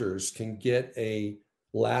doctors can get a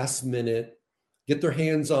last minute, get their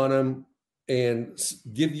hands on him and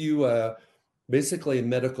give you basically a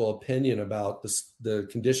medical opinion about the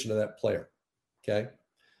condition of that player. Okay.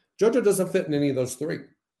 JoJo doesn't fit in any of those three.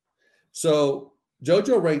 So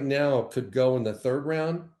JoJo right now could go in the third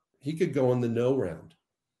round. He could go in the no round.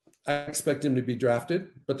 I expect him to be drafted,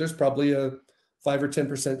 but there's probably a 5 or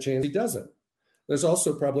 10% chance he doesn't. There's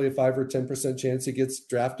also probably a 5 or 10% chance he gets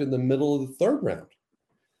drafted in the middle of the third round.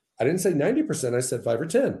 I didn't say 90%, I said 5 or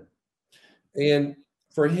 10. And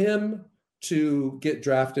for him to get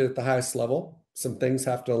drafted at the highest level, some things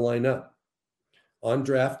have to line up. On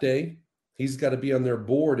draft day, he's got to be on their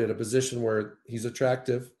board at a position where he's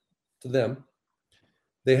attractive to them.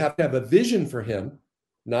 They have to have a vision for him.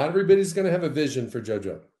 Not everybody's going to have a vision for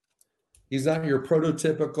JoJo. He's not your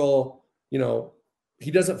prototypical,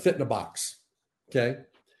 he doesn't fit in a box. Okay.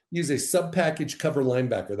 He's a sub-package cover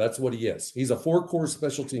linebacker. That's what he is. He's a 4-core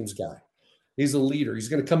special teams guy. He's a leader. He's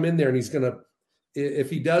going to come in there and he's going to, if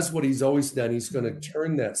he does what he's always done, he's going to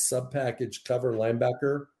turn that sub-package cover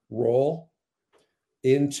linebacker role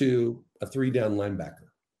into a 3-down linebacker.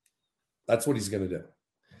 That's what he's going to do.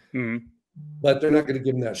 Mm-hmm. But they're not going to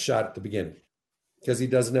give him that shot at the beginning because he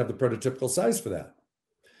doesn't have the prototypical size for that.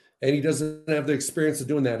 And he doesn't have the experience of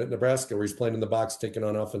doing that at Nebraska, where he's playing in the box, taking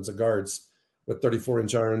on offensive guards with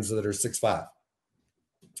 34-inch arms that are 6'5".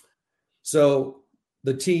 So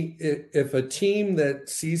the team, if a team that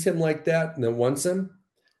sees him like that and that wants him,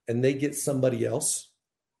 and they get somebody else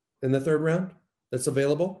in the third round that's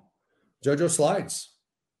available, JoJo slides.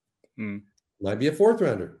 Might be a 4th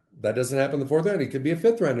rounder. That doesn't happen in the 4th round. He could be a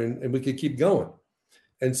 5th rounder, and we could keep going.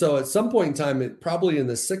 And so at some point in time, probably in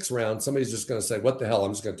the 6th round, somebody's just going to say, what the hell?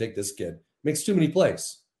 I'm just going to take this kid. Makes too many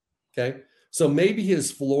plays. Okay. So maybe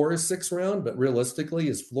his floor is 6th round, but realistically,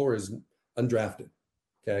 his floor is undrafted.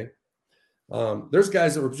 Okay. There's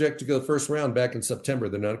guys that were projected to go the 1st round back in September.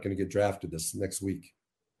 They're not going to get drafted this next week.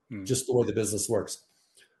 Just the way the business works.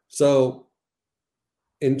 So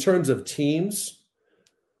in terms of teams,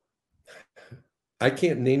 I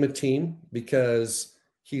can't name a team because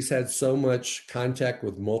he's had so much contact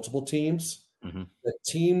with multiple teams that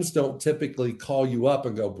teams don't typically call you up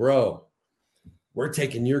and go, bro, we're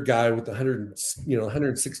taking your guy with the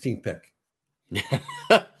 116th pick.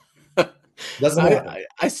 Doesn't happen.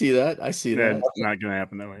 I see that. I see that. It's not going to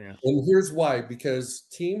happen that way. Yeah. And here's why, because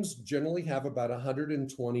teams generally have about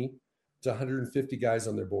 120 to 150 guys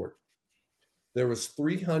on their board. There was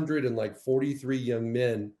 343 young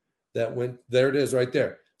men that went, there it is right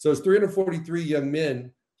there. So it's 343 young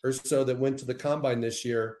men or so that went to the combine this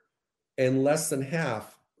year, and less than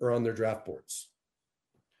half are on their draft boards.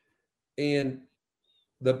 And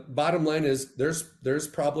the bottom line is there's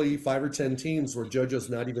probably 5 or 10 teams where JoJo's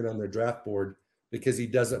not even on their draft board because he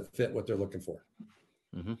doesn't fit what they're looking for.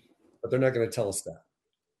 But they're not going to tell us that.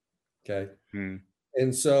 Okay.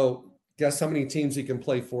 And so guess how many teams he can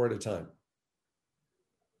play for at a time?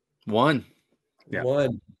 One. Yeah.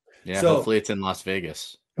 One. Yeah. So, hopefully it's in Las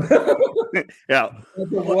Vegas. Yeah.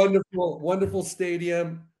 It's a wonderful, wonderful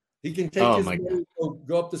stadium. He can take his money,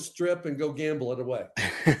 go up the strip and go gamble it away.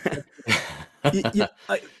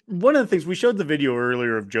 One of the things we showed the video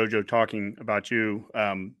earlier of JoJo talking about you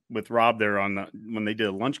with Rob there when they did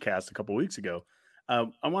a lunch cast a couple of weeks ago. I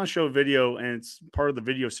want to show a video, and it's part of the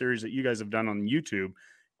video series that you guys have done on YouTube.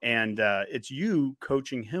 And it's you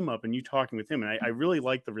coaching him up and you talking with him. And I really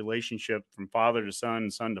like the relationship from father to son,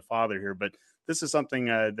 son to father here. But this is something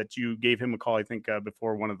that you gave him a call, I think,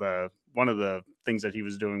 before one of the things that he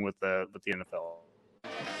was doing with the NFL.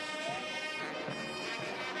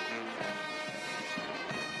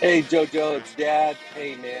 Hey, JoJo, it's Dad.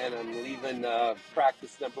 Hey, man, I'm leaving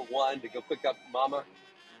practice number 1 to go pick up Mama.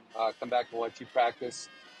 Come back and watch you practice.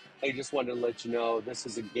 I just wanted to let you know this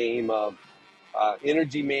is a game of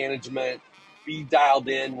energy management. Be dialed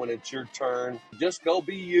in when it's your turn. Just go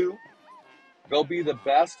be you. Go be the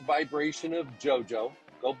best vibration of JoJo.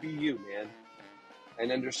 Go be you, man.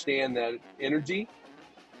 and understand that energy,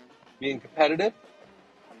 being competitive,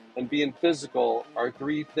 and being physical are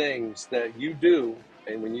three things that you do.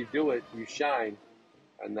 And when you do it, you shine.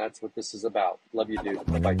 And that's what this is about. Love you, dude.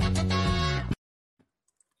 Bye-bye.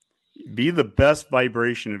 Be the best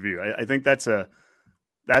vibration of you. I think that's an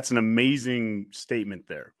amazing statement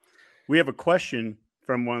there. We have a question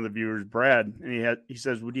from one of the viewers, Brad, and he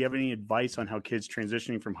says, would you have any advice on how kids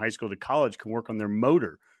transitioning from high school to college can work on their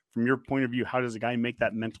motor? From your point of view, how does a guy make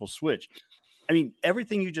that mental switch? I mean,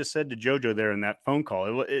 everything you just said to JoJo there in that phone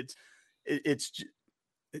call, it's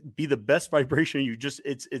be the best vibration.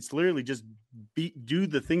 It's literally just do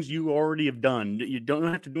the things you already have done. You don't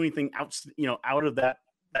have to do anything out of that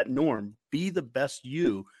norm. Be the best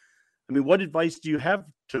you. I mean, what advice do you have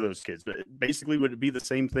to those kids? Basically, would it be the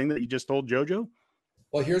same thing that you just told JoJo?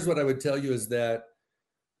 Well, here's what I would tell you is that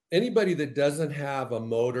anybody that doesn't have a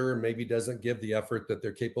motor, maybe doesn't give the effort that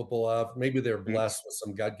they're capable of, maybe they're blessed with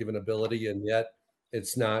some God-given ability, and yet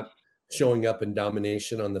it's not showing up in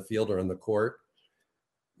domination on the field or on the court.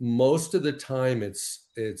 Most of the time,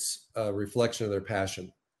 it's a reflection of their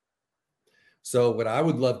passion. So what I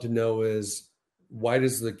would love to know is, why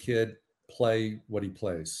does the kid play what he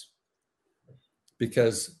plays?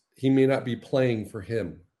 Because he may not be playing for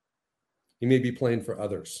him. He may be playing for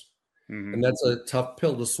others. Mm-hmm. And that's a tough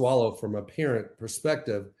pill to swallow from a parent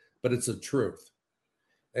perspective, but it's a truth.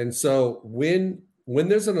 And so when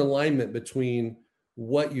there's an alignment between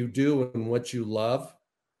what you do and what you love,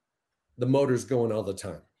 the motor's going all the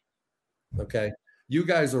time. Okay. You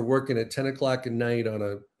guys are working at 10 o'clock at night on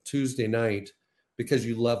a Tuesday night because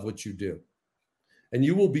you love what you do. And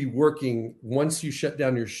you will be working once you shut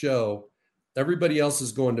down your show. Everybody else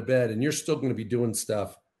is going to bed and you're still going to be doing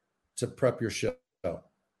stuff to prep your show,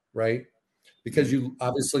 right? Because you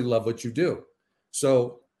obviously love what you do.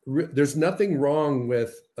 So there's nothing wrong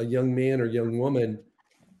with a young man or young woman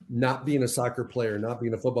not being a soccer player, not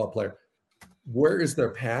being a football player. Where is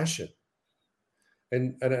their passion?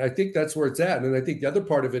 And I think that's where it's at. And I think the other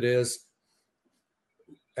part of it is,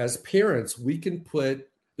 as parents, we can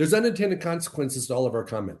there's unintended consequences to all of our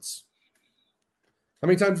comments. How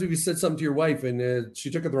many times have you said something to your wife and she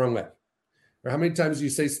took it the wrong way? Or how many times do you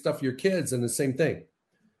say stuff to your kids and the same thing?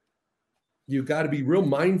 You got to be real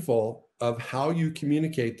mindful of how you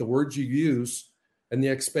communicate, the words you use, and the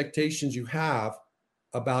expectations you have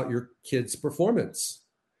about your kids' performance.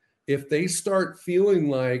 If they start feeling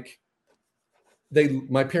like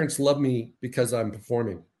my parents love me because I'm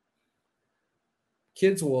performing,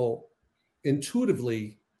 kids will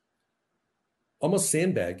intuitively almost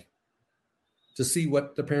sandbag to see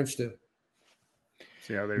what the parents do.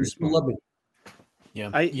 See how they respond. Love me. Yeah.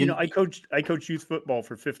 I coached youth football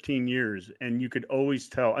for 15 years, and you could always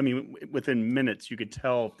tell. I mean, within minutes, you could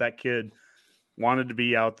tell if that kid wanted to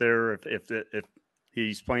be out there, if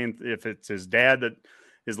he's playing, if it's his dad that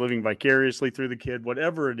is living vicariously through the kid,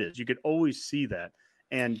 whatever it is, you could always see that.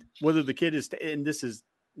 And whether the kid is, and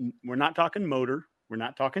we're not talking motor, we're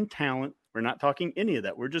not talking talent, we're not talking any of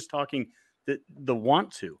that. We're just talking the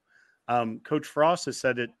want to. Coach Frost has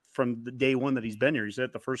said it from the day one that he's been here. He said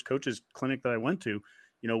at the first coaches clinic that I went to,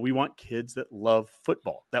 we want kids that love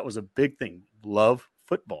football. That was a big thing. Love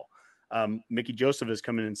football. Mickey Joseph has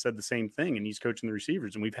come in and said the same thing, and he's coaching the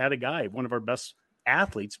receivers. And we've had a guy, one of our best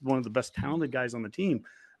athletes, one of the best talented guys on the team.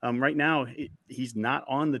 Right now, he's not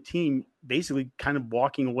on the team, basically kind of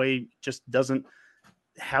walking away, just doesn't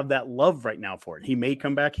have that love right now for it. He may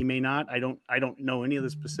come back, he may not. I don't know any of the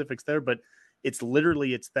specifics there, but it's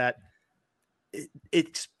that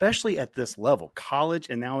especially at this level, college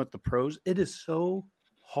and now at the pros, it is so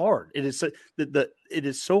hard. It is it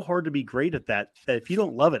is so hard to be great at that if you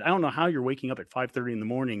don't love it, I don't know how you're waking up at 5:30 in the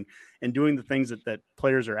morning and doing the things that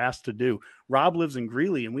players are asked to do. Rob lives in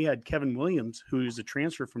Greeley, and we had Kevin Williams, who is a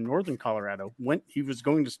transfer from Northern Colorado. He was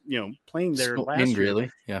going to, playing there last year.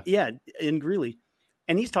 Greeley. Yeah, in Greeley.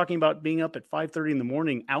 And he's talking about being up at 5:30 in the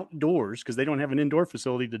morning outdoors because they don't have an indoor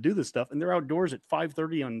facility to do this stuff. And they're outdoors at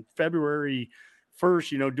 5:30 on February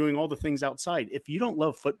 1st, doing all the things outside. If you don't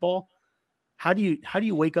love football, how do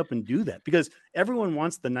you wake up and do that? Because everyone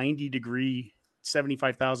wants the 90-degree,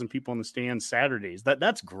 75,000 people in the stands Saturdays.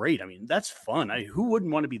 That's great. I mean, that's fun. Who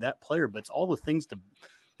wouldn't want to be that player? But it's all the things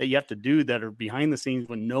that you have to do that are behind the scenes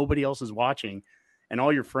when nobody else is watching, and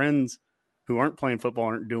all your friends who aren't playing football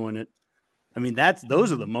aren't doing it. I mean,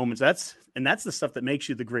 those are the moments. That's the stuff that makes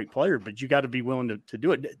you the great player. But you got to be willing to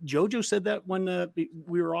do it. JoJo said that when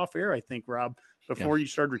we were off air, I think, Rob, before you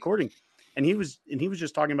started recording, and he was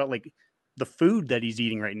just talking about like the food that he's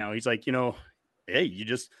eating right now. He's like, hey, you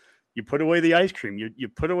just You put away the ice cream. You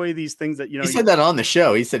put away these things that, He said that on the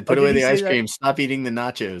show. He said, put did away he the say ice that? cream, stop eating the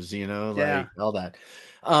nachos, Yeah. like all that.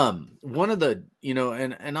 One of the,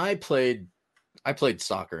 and I played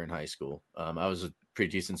soccer in high school. I was a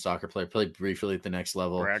pretty decent soccer player, played briefly at the next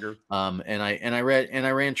level. Bragger. And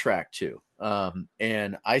I ran track too.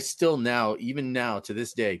 And I still now, even now to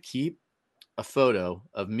this day, keep a photo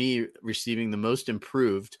of me receiving the most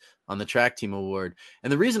improved on the track team award.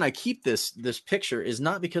 And the reason I keep this picture is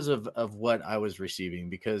not because of what I was receiving,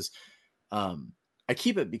 because I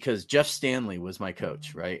keep it because Jeff Stanley was my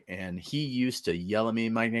coach, right? And he used to yell at me.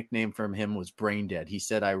 My nickname from him was Brain Dead. He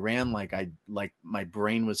said I ran like my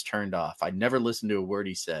brain was turned off. I never listened to a word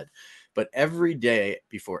he said. But every day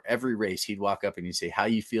before every race, he'd walk up and he'd say, "How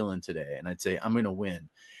you feeling today?" And I'd say, "I'm going to win."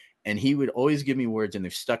 And he would always give me words, and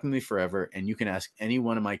they've stuck with me forever. And you can ask any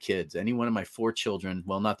one of my kids, any one of my 4 children,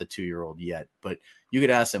 well, not the 2-year-old yet, but you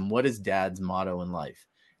could ask them, what is Dad's motto in life?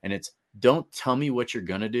 And it's, don't tell me what you're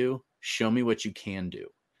going to do. Show me what you can do.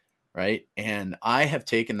 Right. And I have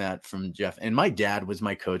taken that from Jeff, and my dad was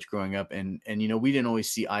my coach growing up. And, we didn't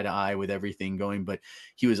always see eye to eye with everything going, but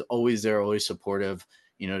he was always there, always supportive,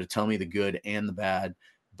 to tell me the good and the bad.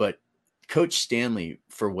 But Coach Stanley,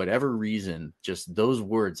 for whatever reason, just those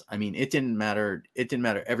words, I mean, it didn't matter. It didn't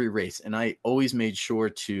matter every race. And I always made sure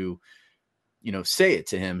to, say it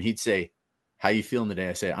to him. He'd say, "How you feeling today?"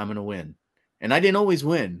 I say, "I'm going to win." And I didn't always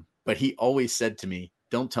win, but he always said to me,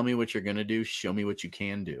 "Don't tell me what you're going to do. Show me what you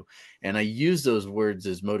can do." And I use those words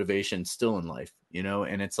as motivation still in life,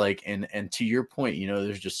 and it's like, and to your point,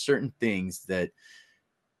 there's just certain things that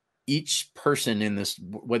each person in this,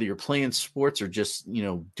 whether you're playing sports or just,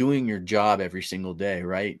 doing your job every single day,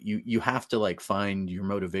 right? You have to like find your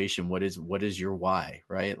motivation. What is your why,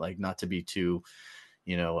 right? Like, not to be too,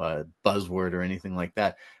 buzzword or anything like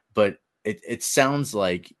that, but it sounds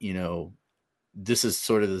like, this is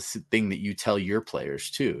sort of the thing that you tell your players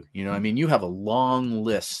too. I mean, you have a long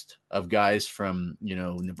list of guys from,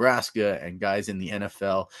 Nebraska and guys in the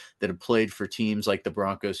NFL that have played for teams like the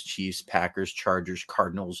Broncos, Chiefs, Packers, Chargers,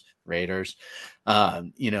 Cardinals, Raiders.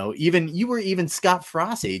 Even you were even Scott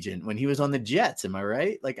Frost's agent when he was on the Jets. Am I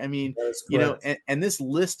right? Like, I mean, and this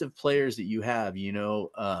list of players that you have,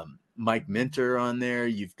 Mike Minter on there,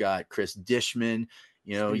 you've got Chris Dishman,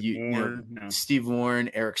 Steve Warren,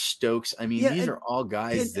 Eric Stokes. I mean, these are all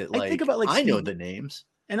guys that I think about I know the names.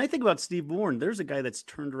 And I think about Steve Warren. There's a guy that's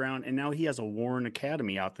turned around and now he has a Warren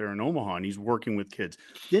Academy out there in Omaha and he's working with kids.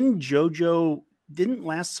 Didn't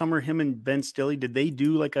last summer him and Ben Stilley, did they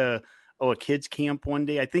do like a kids camp one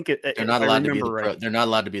day? I think they're not allowed to be they're not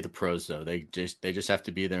allowed to be the pros though. They just have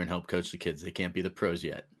to be there and help coach the kids. They can't be the pros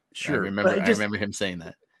yet. Sure. I remember him saying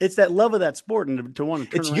that. It's that love of that sport and to want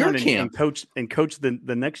to turn around and coach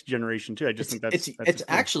the next generation too. I just think that's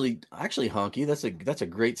actually Honky. That's a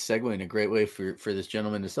great segue and a great way for this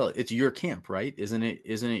gentleman to sell it. It's your camp, right? Isn't it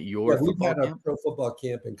your football we've had camp? a pro football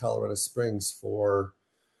camp in Colorado Springs for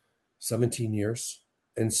 17 years.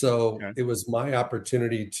 And so It was my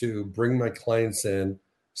opportunity to bring my clients in,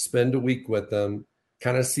 spend a week with them,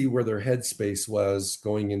 kind of see where their headspace was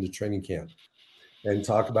going into training camp, and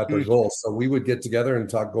talk about their goals. So we would get together and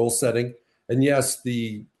talk goal setting. And yes,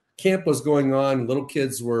 the camp was going on. Little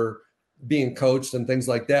kids were being coached and things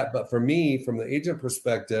like that. But for me, from the agent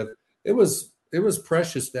perspective, it was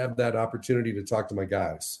precious to have that opportunity to talk to my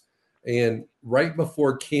guys. And right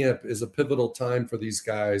before camp is a pivotal time for these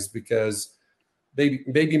guys because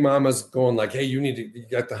baby mama's going like, "Hey, you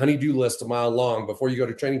got the honey-do list a mile long before you go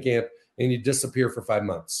to training camp and you disappear for 5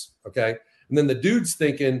 months." Okay. And then the dude's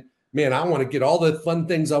thinking, "Man, I want to get all the fun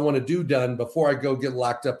things I want to do done before I go get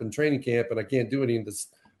locked up in training camp, and I can't do any of this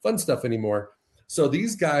fun stuff anymore." So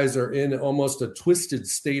these guys are in almost a twisted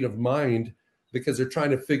state of mind because they're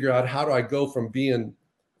trying to figure out, how do I go from being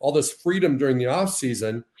all this freedom during the off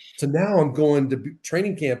season to now I'm going to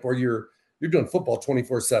training camp where you're doing football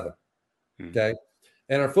 24/7. Okay.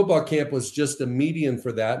 And our football camp was just a median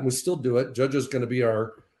for that. And we still do it. JoJo's going to be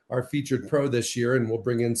our featured pro this year, and we'll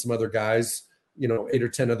bring in some other guys, 8 or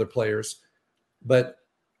 10 other players. But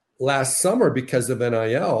last summer, because of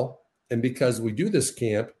NIL and because we do this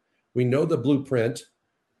camp, we know the blueprint.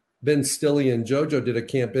 Ben Stilley and JoJo did a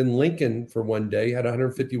camp in Lincoln for one day, had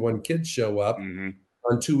 151 kids show up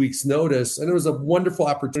on 2 weeks' notice. And it was a wonderful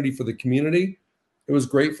opportunity for the community. It was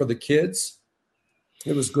great for the kids.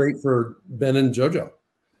 It was great for Ben and JoJo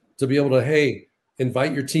to be able to, hey,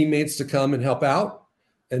 invite your teammates to come and help out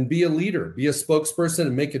and be a leader, be a spokesperson,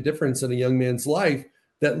 and make a difference in a young man's life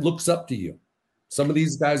that looks up to you. Some of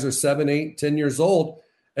these guys are 7, 8, 10 years old,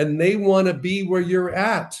 and they want to be where you're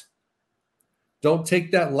at. Don't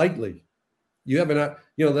take that lightly. You have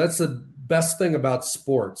that's the best thing about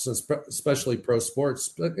sports, especially pro sports,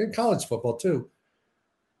 but in college football too,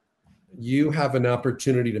 you have an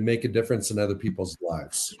opportunity to make a difference in other people's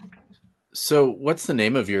lives. So what's the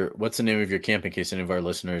name of your camp, in case any of our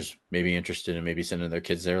listeners may be interested in maybe sending their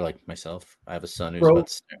kids there, like myself? I have a son who's about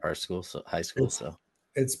to start our school, so high school.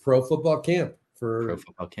 It's pro football camp Pro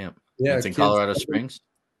football camp. Yeah, it's in Colorado Springs.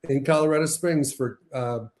 In Colorado Springs for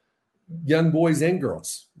young boys and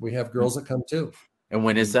girls. We have girls that come too. And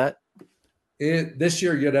when is that? This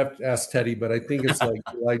year you'd have to ask Teddy, but I think it's like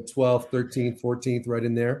July 12th, 13th, 14th, right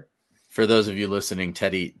in there. For those of you listening,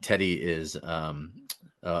 Teddy is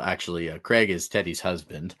actually Craig is Teddy's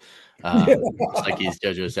husband, just like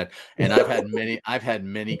JoJo said. And I've had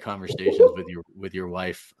many conversations with your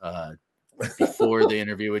wife before the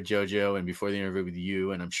interview with JoJo and before the interview with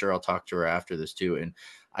you, and I'm sure I'll talk to her after this too. And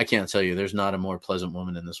I can't tell you, there's not a more pleasant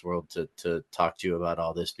woman in this world to talk to you about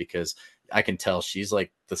all this, because I can tell she's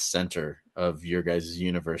like the center of your guys'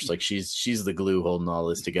 universe. Like she's the glue holding all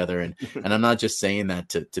this together. And I'm not just saying that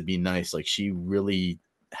to be nice. Like she really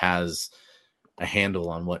has a handle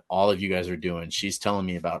on what all of you guys are doing. She's telling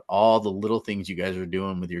me about all the little things you guys are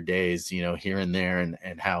doing with your days, here and there,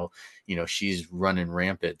 and how, she's running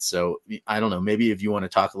rampant. So I don't know, maybe if you want to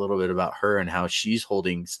talk a little bit about her and how she's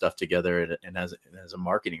holding stuff together and as a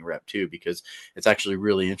marketing rep too, because it's actually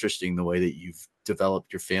really interesting the way that you've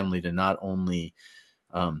developed your family to not only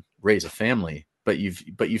raise a family, but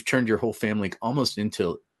you've turned your whole family almost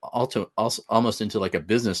into like a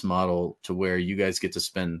business model to where you guys get to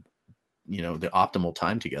spend the optimal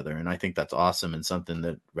time together. And I think that's awesome and something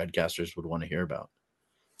that Redcasters would want to hear about.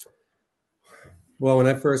 Well, when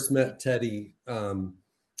I first met Teddy and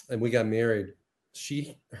we got married,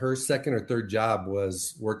 her second or third job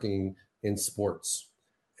was working in sports.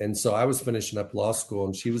 And so I was finishing up law school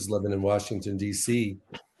and she was living in Washington, D.C.,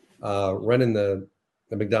 running the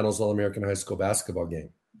McDonald's All-American High School basketball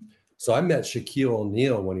game. So I met Shaquille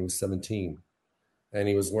O'Neal when he was 17. And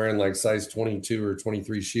he was wearing like size 22 or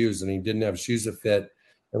 23 shoes, and he didn't have shoes that fit.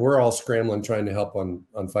 And we're all scrambling, trying to help on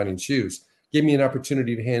finding shoes. Gave me an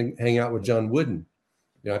opportunity to hang out with John Wooden.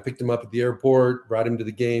 I picked him up at the airport, brought him to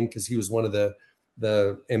the game because he was one of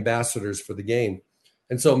the ambassadors for the game.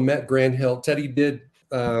 And so met Grant Hill. Teddy did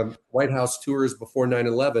White House tours before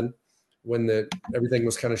 9/11 when everything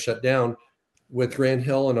was kind of shut down with Grant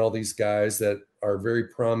Hill and all these guys that are very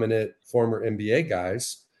prominent former NBA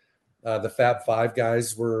guys. The Fab Five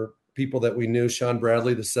guys were people that we knew. Sean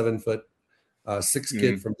Bradley, the 7'6"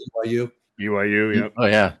 kid from BYU. Yeah. Oh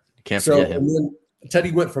yeah, can't forget him. And then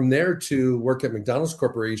Teddy went from there to work at McDonald's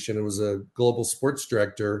Corporation and was a global sports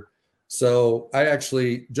director. So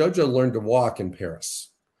JoJo learned to walk in Paris.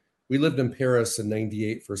 We lived in Paris in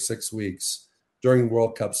 '98 for 6 weeks during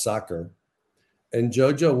World Cup soccer, and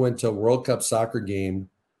JoJo went to a World Cup soccer game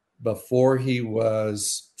before he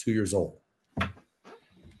was 2 years old.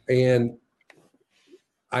 And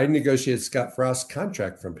I negotiated Scott Frost's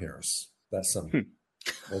contract from Paris that summer.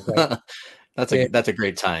 Okay. That's a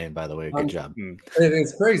great tie-in, by the way. Good job.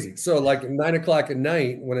 It's crazy. So like 9 o'clock at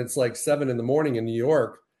night, when it's like 7 in the morning in New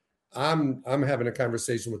York, I'm having a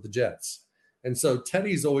conversation with the Jets. And so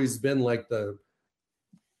Teddy's always been like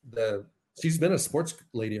she's been a sports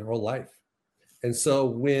lady her whole life. And so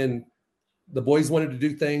when the boys wanted to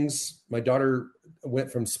do things, my daughter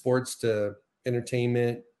went from sports to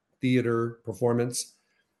entertainment, theater, performance.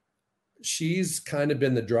 She's kind of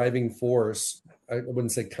been the driving force. I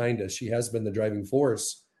wouldn't say kind of, she has been the driving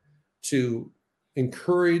force to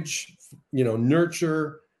encourage,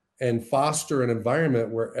 nurture and foster an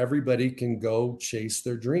environment where everybody can go chase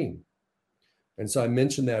their dream. And so I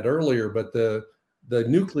mentioned that earlier, but the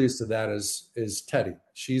nucleus of that is Teddy.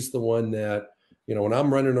 She's the one that, when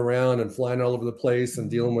I'm running around and flying all over the place and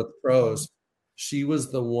dealing with the pros, she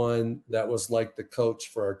was the one that was like the coach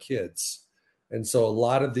for our kids. And so a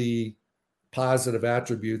lot of the positive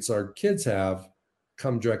attributes our kids have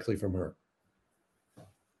come directly from her.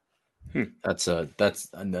 That's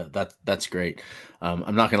great.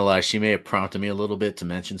 I'm not gonna lie, she may have prompted me a little bit to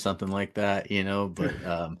mention something like that, but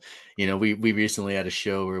we recently had a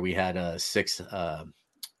show where we had 6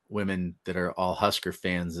 women that are all Husker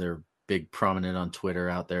fans. They're big, prominent on Twitter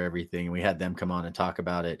out there, everything. And we had them come on and talk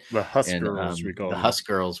about it. The Huskers, we called them.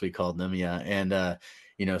 Huskers, we called them. Yeah. And,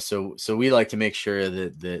 so we like to make sure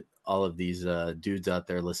that all of these dudes out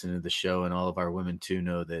there listening to the show and all of our women too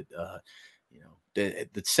know that,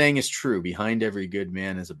 the saying is true. Behind every good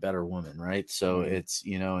man is a better woman. Right. So it's,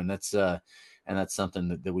 and that's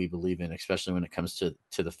something that we believe in, especially when it comes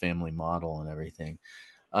to the family model and everything.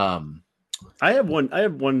 I have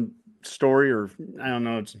one story, or I don't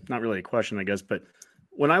know, it's not really a question, I guess, but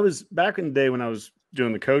when I was back in the day when I was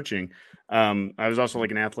doing the coaching, I was also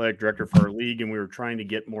like an athletic director for our league, and we were trying to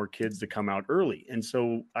get more kids to come out early. And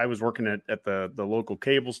so I was working at the local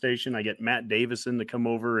cable station. I get Matt Davison to come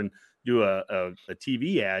over and do a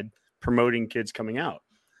TV ad promoting kids coming out.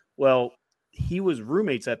 Well, he was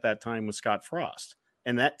roommates at that time with Scott Frost.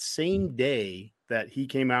 And that same day that he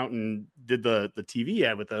came out and did the TV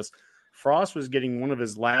ad with us, Frost was getting one of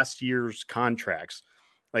his last year's contracts.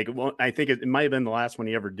 Like, well, I think it might have been the last one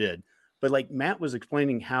he ever did. But like Matt was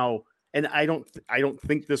explaining how, and I don't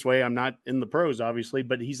think this way. I'm not in the pros, obviously,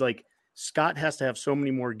 but he's like, Scott has to have so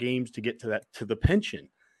many more games to get to the pension.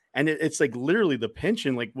 And it's like literally the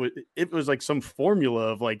pension, like it was like some formula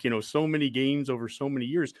of like, so many games over so many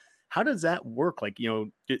years. How does that work? Like,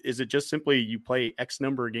 is it just simply you play X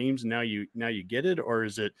number of games and now you get it? Or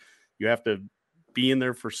is it you have to be in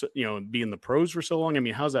there for, be in the pros for so long? I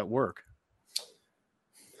mean, how's that work?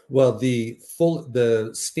 Well, the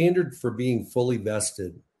standard for being fully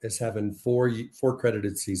vested is having four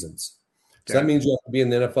credited seasons. So that means you have to be in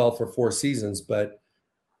the NFL for 4 seasons, but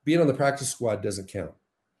being on the practice squad doesn't count.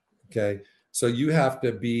 Okay. So you have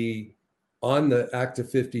to be on the active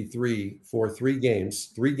 53 for 3 games.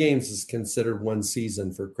 3 games is considered 1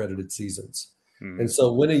 season for credited seasons. And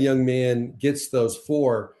so when a young man gets those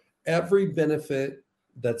 4, every benefit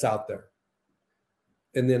that's out there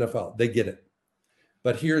in the NFL, they get it.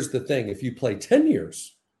 But here's the thing. If you play 10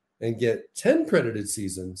 years and get 10 credited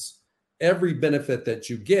seasons, every benefit that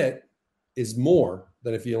you get is more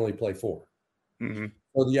than if you only play 4. Mm-hmm.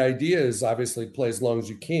 So the idea is obviously play as long as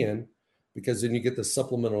you can, because then you get the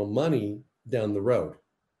supplemental money down the road.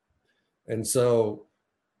 And so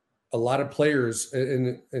a lot of players,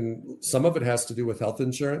 and some of it has to do with health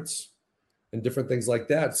insurance and different things like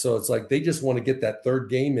that. So it's like they just want to get that 3rd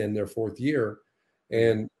game in their 4th year.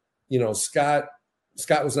 And,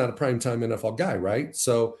 Scott was not a primetime NFL guy, right?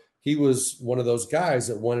 So he was one of those guys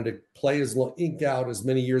that wanted to play ink out as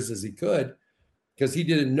many years as he could, because he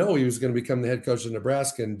didn't know he was going to become the head coach of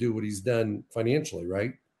Nebraska and do what he's done financially,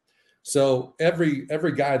 right? So every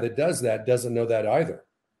guy that does that doesn't know that either.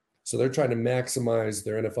 So they're trying to maximize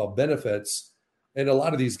their NFL benefits. And a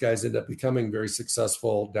lot of these guys end up becoming very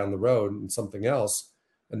successful down the road in something else.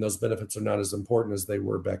 And those benefits are not as important as they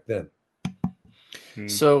were back then.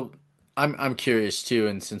 So I'm curious too,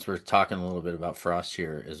 and since we're talking a little bit about Frost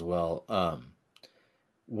here as well,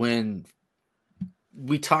 when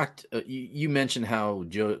we talked, you mentioned how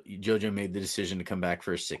JoJo made the decision to come back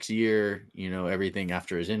for a 6th year, everything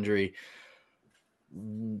after his injury.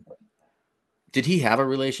 Did he have a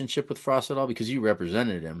relationship with Frost at all? Because you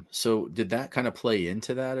represented him. So did that kind of play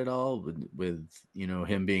into that at all with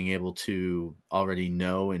him being able to already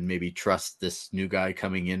know and maybe trust this new guy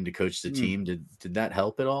coming in to coach the team? Did that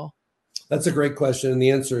help at all? That's a great question. And the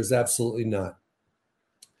answer is absolutely not.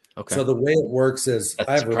 Okay. So the way it works is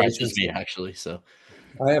that surprises me, actually. So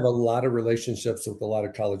I have a lot of relationships with a lot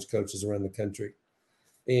of college coaches around the country.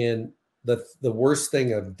 And the worst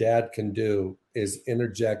thing a dad can do is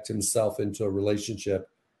interject himself into a relationship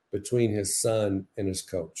between his son and his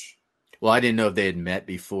coach. Well, I didn't know if they had met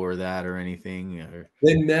before that or anything.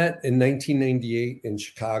 They met in 1998 in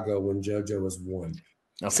Chicago when JoJo was 1.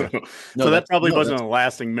 Okay. So that probably wasn't a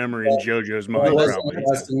lasting memory in JoJo's mind. It wasn't a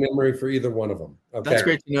lasting memory for either one of them. Okay. That's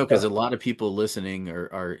great to know, because a lot of people listening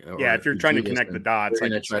are if you're trying to connect the dots, they're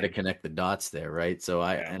going to try to connect the dots there, right? So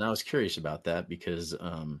I was curious about that because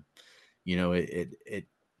it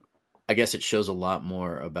I guess it shows a lot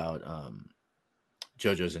more about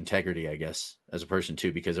JoJo's integrity, I guess, as a person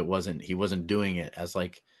too, because he wasn't doing it as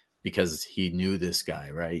like because he knew this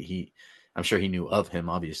guy, right? I'm sure he knew of him,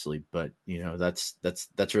 obviously, but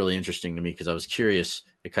that's really interesting to me, because I was curious.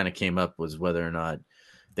 It kind of came up was whether or not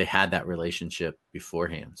they had that relationship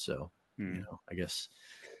beforehand. So I guess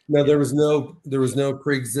no, there was no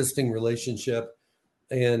pre-existing relationship,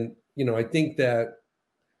 and I think that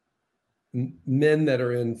men that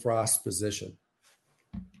are in Frost's position,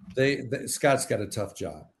 Scott's got a tough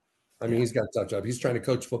job. I mean, he's got a tough job. He's trying to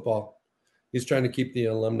coach football. He's trying to keep the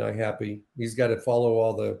alumni happy. He's got to follow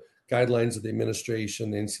all the guidelines of the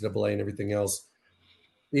administration, the NCAA, and everything else.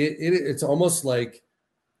 It's almost like,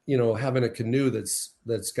 having a canoe that's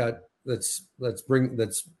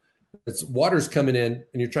water's coming in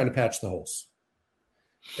and you're trying to patch the holes.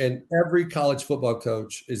 And every college football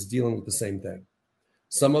coach is dealing with the same thing.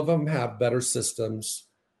 Some of them have better systems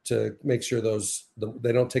to make sure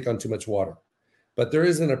they don't take on too much water. But there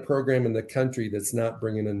isn't a program in the country that's not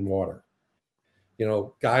bringing in water.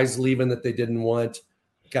 Guys leaving that they didn't want,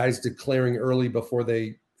 guys declaring early before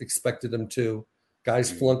they expected them to,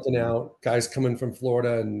 guys flunking out, guys coming from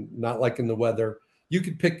Florida and not liking the weather. You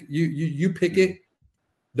could pick you pick it,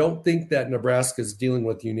 Don't think that Nebraska is dealing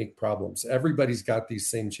with unique problems. Everybody's got these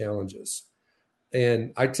same challenges.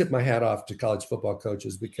 And I tip my hat off to college football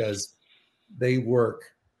coaches because they work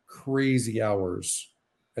crazy hours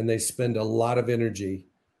and they spend a lot of energy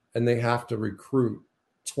and they have to recruit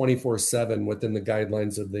 24/7 within the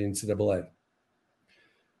guidelines of the NCAA.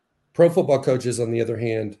 Pro football coaches, on the other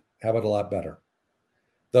hand, have it a lot better.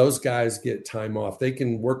 Those guys get time off. They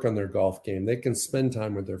can work on their golf game. They can spend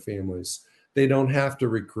time with their families. They don't have to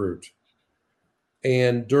recruit.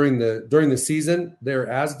 And during the season, they're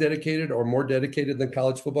as dedicated or more dedicated than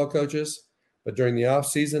college football coaches. But during the off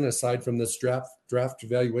season, aside from this draft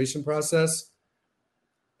evaluation process,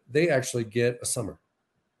 they actually get a summer.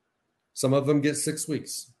 Some of them get 6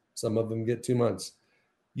 weeks. Some of them get 2 months.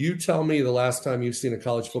 You tell me the last time you've seen a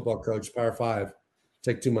college football coach, Power 5,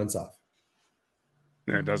 take 2 months off.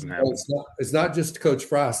 Yeah, it doesn't happen. It's not just Coach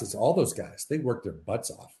Frost. It's all those guys. They work their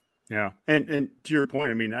butts off. Yeah. And to your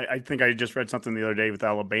point, I mean, I think I just read something the other day with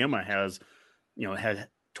Alabama had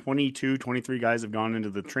 22, 23 guys have gone into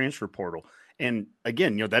the transfer portal. And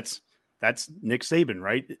again, that's Nick Saban,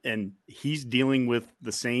 right? And he's dealing with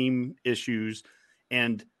the same issues.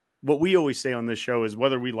 And what we always say on this show is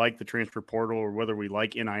whether we like the transfer portal or whether we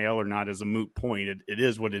like NIL or not is a moot point. It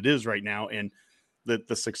is what it is right now. And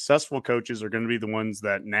the successful coaches are going to be the ones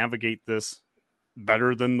that navigate this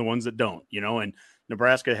better than the ones that don't, and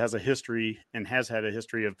Nebraska has a history and has had a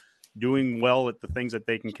history of doing well at the things that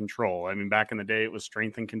they can control. I mean, back in the day, it was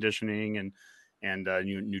strength and conditioning and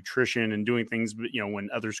nutrition and doing things, when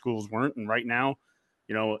other schools weren't. And right now,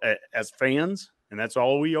 as fans, and that's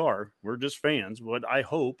all we are, we're just fans. What I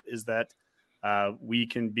hope is that we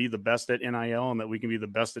can be the best at NIL and that we can be the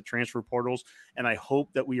best at transfer portals. And I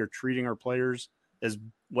hope that we are treating our players as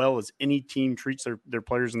well as any team treats their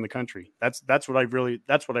players in the country. That's what I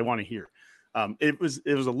want to hear. It was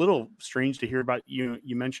a little strange to hear about, you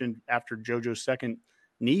mentioned after JoJo's second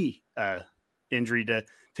knee injury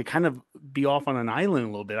to kind of be off on an island a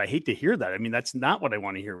little bit. I hate to hear that. I mean, that's not what I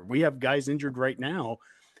want to hear. We have guys injured right now.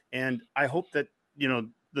 And I hope that,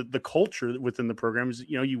 the culture within the program is,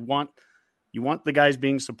 you want the guys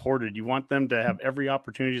being supported. You want them to have every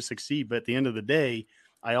opportunity to succeed. But at the end of the day,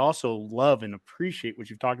 I also love and appreciate what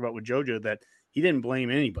you've talked about with JoJo, that he didn't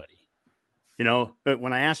blame anybody. But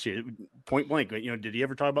when I asked you point blank, did he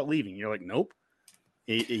ever talk about leaving? You're like, nope.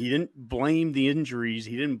 He didn't blame the injuries.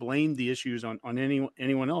 He didn't blame the issues on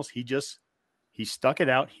anyone else. He stuck it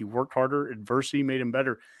out. He worked harder. Adversity made him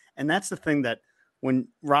better. And that's the thing that when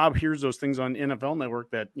Rob hears those things on NFL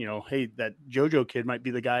Network that, hey, that JoJo kid might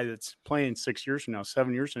be the guy that's playing 6 years from now,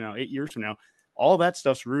 7 years from now, 8 years from now. All that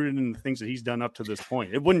stuff's rooted in the things that he's done up to this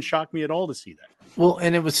point. It wouldn't shock me at all to see that. Well,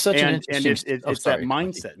 and it was such an interesting. It's that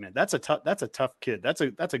mindset, man. That's a tough kid. That's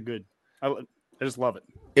a good. I just love it.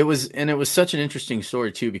 It was such an interesting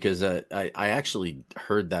story too, because I actually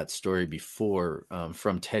heard that story before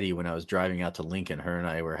from Teddy when I was driving out to Lincoln. Her and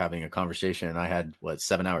I were having a conversation, and I had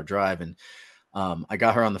 7-hour drive, and I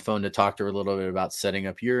got her on the phone to talk to her a little bit about setting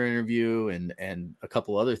up your interview and a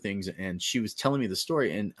couple other things. And she was telling me the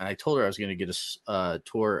story, and I told her I was going to get a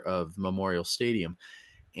tour of Memorial Stadium.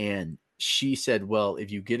 And she said, well,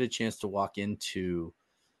 if you get a chance to walk into,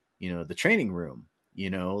 the training room,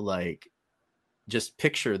 just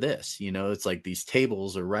picture this, it's like these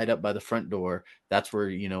tables are right up by the front door. That's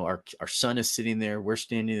where, our son is sitting there. We're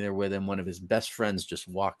standing there with him. One of his best friends just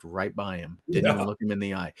walked right by him, didn't even look him in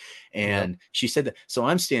the eye. And she said that. So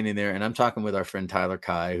I'm standing there and I'm talking with our friend Tyler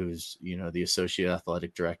Kai, who's, the associate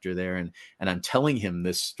athletic director there. And I'm telling him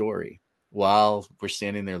this story while we're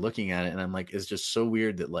standing there looking at it. And I'm like, it's just so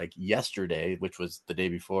weird that yesterday, which was the day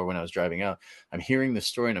before when I was driving out, I'm hearing this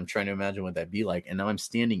story and I'm trying to imagine what that'd be like. And now I'm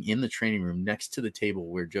standing in the training room next to the table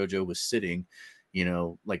where JoJo was sitting,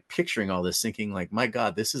 picturing all this, thinking my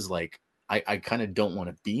God, this is I kind of don't want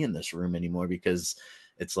to be in this room anymore, because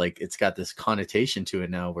it's it's got this connotation to it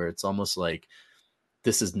now where it's almost like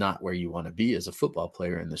this is not where you want to be as a football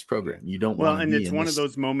player in this program. You don't want to be. And it's one of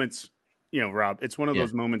those moments, Rob, it's one of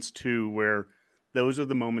those moments too, where those are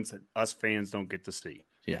the moments that us fans don't get to see.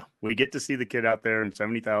 Yeah. We get to see the kid out there and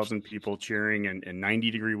 70,000 people cheering and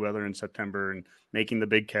 90-degree weather in September and making the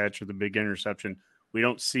big catch or the big interception. We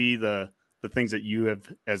don't see the things that you have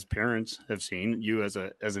as parents have seen, you as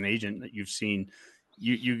an agent that you've seen.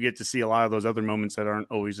 You get to see a lot of those other moments that aren't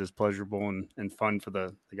always as pleasurable and fun for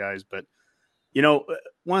the guys. But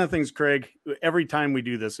one of the things, Craig, every time we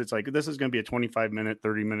do this, it's this is going to be a 25-minute,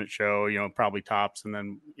 30-minute show, probably tops. And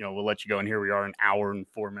then, we'll let you go. And here we are, an hour and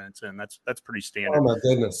 4 minutes. And that's pretty standard. Oh, my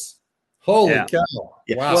goodness. Holy Yeah. cow.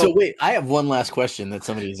 Yeah. Wow. So wait, I have one last question that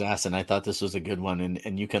somebody's asked, and I thought this was a good one,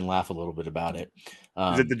 and you can laugh a little bit about it.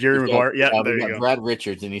 Is it the Jerry we've got- Maguire? Yeah, we there you got go. Brad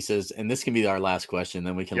Richards, and he says, and this can be our last question,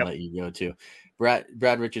 then we can Yep. let you go too.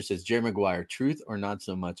 Brad Richards says, Jerry Maguire, truth or not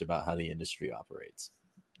so much about how the industry operates?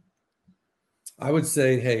 I would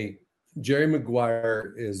say, hey, Jerry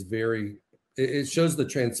Maguire is it shows the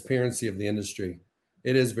transparency of the industry.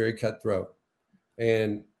 It is very cutthroat.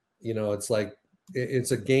 And, it's like,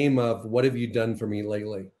 it's a game of what have you done for me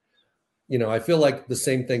lately? I feel like the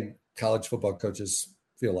same thing college football coaches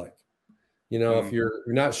feel like. If you're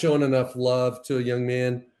not showing enough love to a young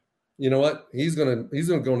man, you know what? He's gonna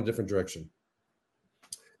go in a different direction.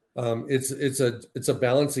 It's a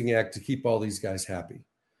balancing act to keep all these guys happy.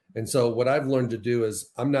 And so what I've learned to do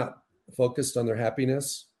is I'm not focused on their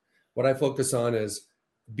happiness. What I focus on is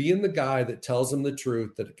being the guy that tells them the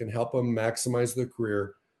truth, that can help them maximize their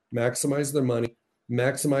career, maximize their money,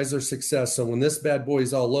 maximize their success. So when this bad boy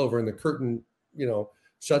is all over and the curtain,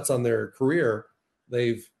 shuts on their career,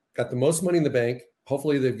 they've got the most money in the bank.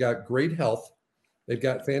 Hopefully they've got great health. They've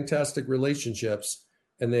got fantastic relationships,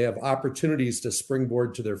 and they have opportunities to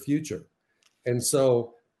springboard to their future. And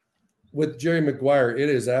so with Jerry Maguire, it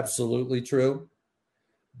is absolutely true,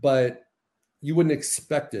 but you wouldn't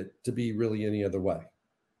expect it to be really any other way.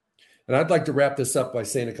 And I'd like to wrap this up by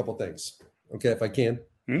saying a couple things. Okay, if I can.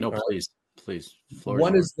 No, please.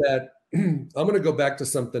 One is that I'm going to go back to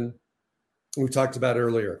something we talked about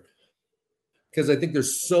earlier, because I think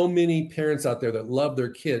there's so many parents out there that love their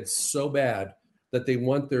kids so bad that they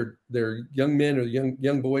want their young men or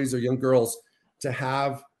young boys or young girls to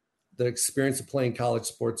have the experience of playing college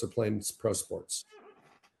sports or playing pro sports.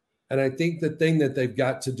 And I think the thing that they've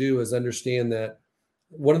got to do is understand that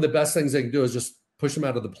one of the best things they can do is just push them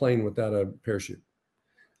out of the plane without a parachute.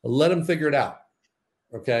 Let them figure it out.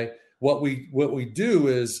 Okay. What we do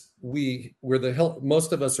is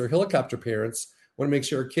most of us are helicopter parents, want to make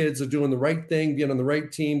sure our kids are doing the right thing, being on the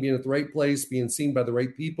right team, being at the right place, being seen by the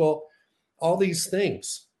right people, all these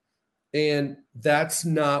things. And that's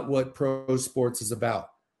not what pro sports is about.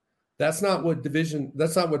 That's not what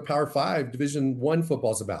Power 5 Division 1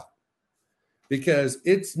 football is about, because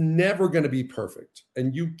it's never going to be perfect.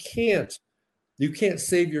 And you can't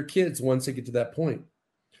save your kids once they get to that point.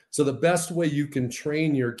 So the best way you can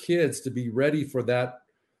train your kids to be ready for that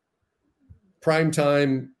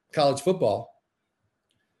primetime college football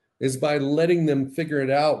is by letting them figure it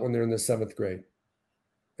out when they're in the 7th grade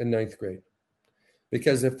and 9th grade.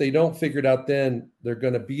 Because if they don't figure it out then, they're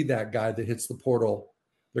going to be that guy that hits the portal.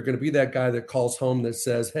 They're going to be that guy that calls home that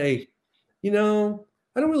says, hey, I don't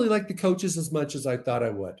really like the coaches as much as I thought I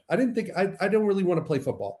would. I don't really want to play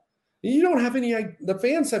football. And you don't have the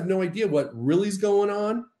fans have no idea what really is going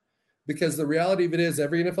on, because the reality of it is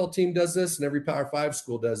every NFL team does this and every Power 5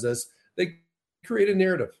 school does this. They create a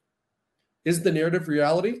narrative. Is the narrative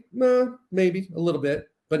reality? No, maybe a little bit,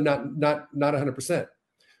 but not 100%.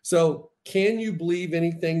 So can you believe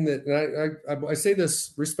anything that, and I say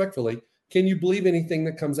this respectfully, can you believe anything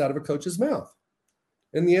that comes out of a coach's mouth?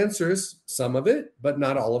 And the answer is some of it, but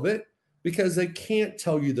not all of it, because they can't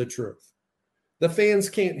tell you the truth. The fans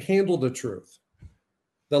can't handle the truth.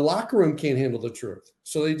 The locker room can't handle the truth.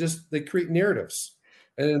 So they create narratives.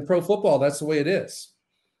 And in pro football, that's the way it is.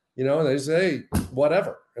 And they say, hey,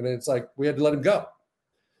 whatever. And it's like, we had to let him go.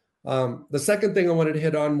 The second thing I wanted to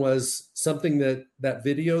hit on was something that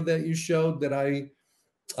video that you showed that I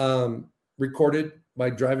recorded by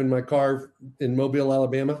driving my car in Mobile,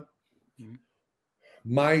 Alabama.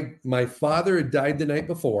 Mm-hmm. My father had died the night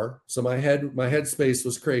before, so my headspace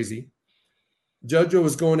was crazy. JoJo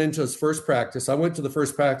was going into his first practice. I went to the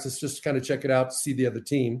first practice just to kind of check it out to see the other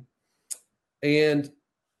team. And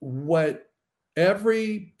what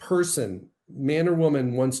every person, man or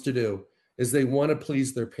woman, wants to do is they want to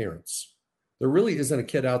please their parents. There really isn't a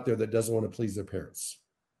kid out there that doesn't want to please their parents.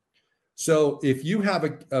 So if you have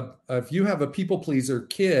a people pleaser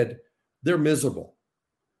kid, they're miserable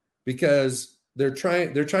because they're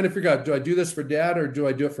trying to figure out, do I do this for dad or do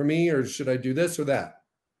I do it for me, or should I do this or that?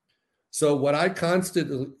 So what I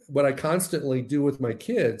constantly do with my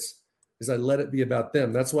kids is I let it be about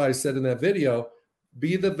them. That's why I said in that video,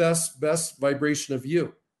 be the best vibration of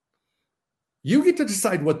you. You get to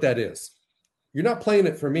decide what that is. You're not playing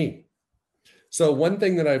it for me. So one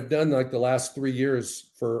thing that I've done like the last 3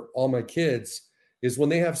 years for all my kids is when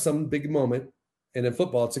they have some big moment, and in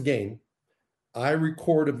football, it's a game, I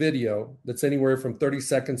record a video that's anywhere from 30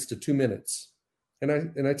 seconds to 2 minutes.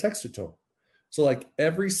 And I text it to them. So like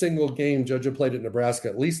every single game JoJo played at Nebraska,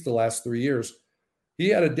 at least the last 3 years, he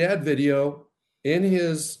had a dad video in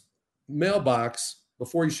his mailbox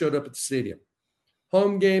before he showed up at the stadium.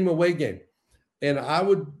 home game, away game. And I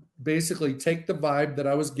would basically take the vibe that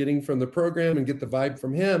I was getting from the program and get the vibe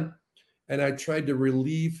from him. And I tried to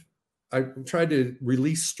release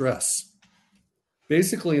stress,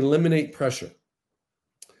 basically eliminate pressure.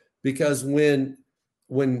 Because when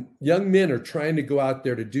young men are trying to go out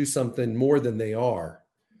there to do something more than they are,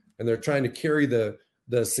 and they're trying to carry the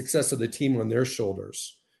success of the team on their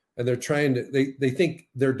shoulders, and they're trying to, they think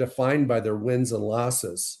they're defined by their wins and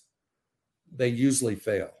losses, they usually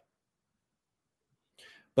fail.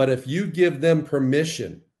 But if you give them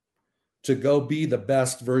permission to go be the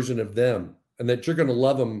best version of them, and that you're going to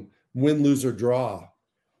love them, win, lose, or draw,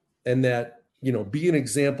 and that, be an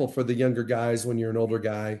example for the younger guys when you're an older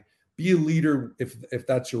guy, be a leader if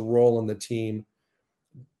that's your role on the team,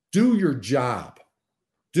 do your job,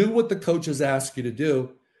 do what the coaches ask you to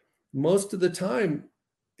do. Most of the time,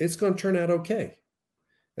 it's going to turn out okay.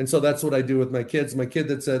 And so that's what I do with my kids. My kid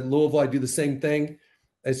that's at Louisville, I do the same thing.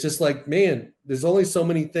 It's just like, man, there's only so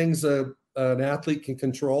many things an athlete can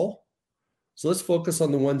control. So let's focus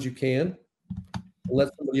on the ones you can and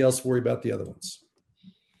let somebody else worry about the other ones.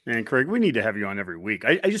 Man, Craig, we need to have you on every week.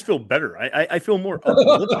 I just feel better. I feel more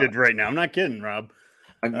uplifted right now. I'm not kidding, Rob.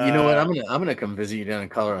 You know what? I'm gonna come visit you down in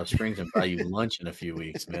Colorado Springs and buy you lunch in a few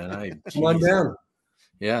weeks, man. Come on down.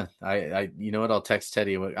 Yeah, I you know what? I'll text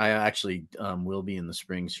Teddy. I actually will be in the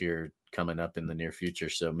Springs here coming up in the near future,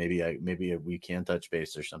 so maybe we can touch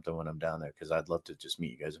base or something when I'm down there, because I'd love to just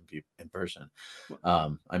meet you guys in person.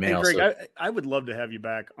 I may also. Craig, I would love to have you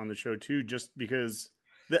back on the show too, just because.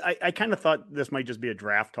 I kind of thought this might just be a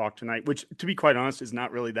draft talk tonight, which, to be quite honest, is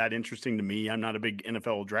not really that interesting to me. I'm not a big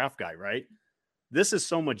NFL draft guy, right? This is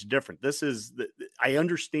so much different. I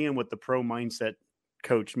understand what the pro mindset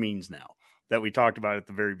coach means now that we talked about at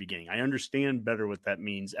the very beginning. I understand better what that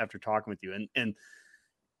means after talking with you.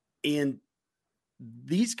 And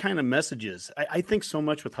these kind of messages, I think so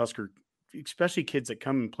much with Husker, especially kids that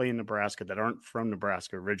come and play in Nebraska that aren't from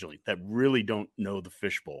Nebraska originally, that really don't know the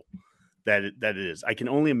fishbowl that it is. I can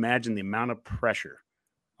only imagine the amount of pressure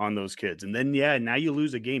on those kids. And then, now you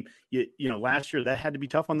lose a game. You know, last year that had to be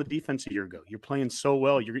tough on the defense a year ago. You're playing so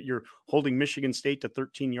well. You're holding Michigan State to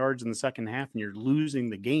 13 yards in the second half, and you're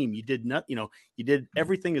losing the game. You did you did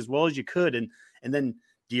everything as well as you could. And then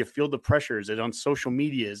do you feel the pressure? Is it on social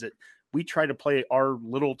media? Is it, we try to play our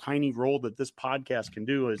little tiny role that this podcast can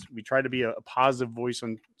do, is we try to be a positive voice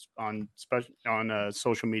on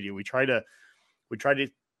social media. We try to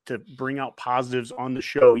bring out positives on the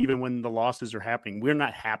show, even when the losses are happening. We're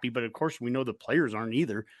not happy, but of course we know the players aren't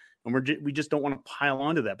either. And we just don't want to pile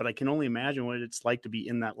onto that. But I can only imagine what it's like to be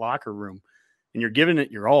in that locker room, and you're giving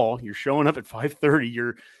it your all. You're showing up at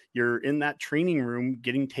 5:30. You're in that training room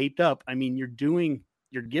getting taped up. I mean, you're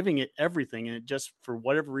giving it everything. And it just, for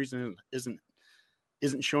whatever reason, isn't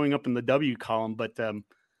showing up in the W column. But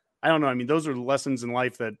I don't know. I mean, those are the lessons in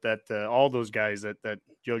life that all those guys that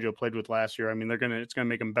JoJo played with last year. I mean, it's gonna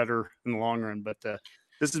make them better in the long run. But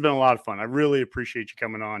this has been a lot of fun. I really appreciate you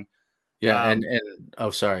coming on. Yeah, and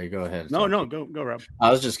oh, sorry, go ahead. No, go, Rob.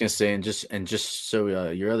 I was just gonna say, and just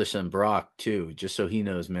so your other son Brock too, just so he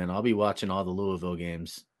knows, man, I'll be watching all the Louisville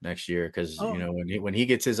games next year, because when he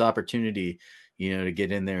gets his opportunity, to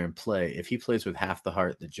get in there and play, if he plays with half the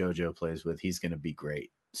heart that JoJo plays with, he's gonna be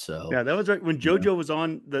great. So yeah, that was right. When JoJo was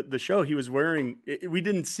on the show, he was wearing, we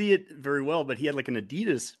didn't see it very well, but he had like an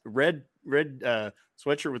Adidas red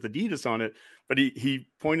sweatshirt with Adidas on it. But he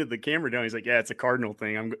pointed the camera down. He's like, "Yeah, it's a Cardinal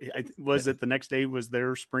thing." Was it the next day? Was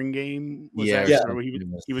their spring game? He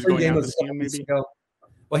was going out to see him maybe.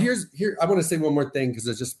 Well, I want to say one more thing, because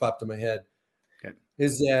it just popped in my head. Okay.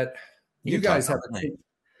 Is that you guys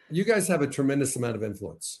have a tremendous amount of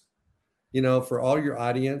influence, for all your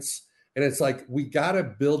audience. And it's like, we got to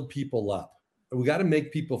build people up. We got to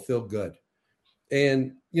make people feel good.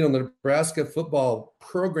 And, the Nebraska football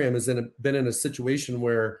program has been in a situation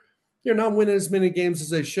where you're not winning as many games as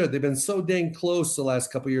they should. They've been so dang close the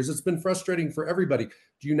last couple of years. It's been frustrating for everybody.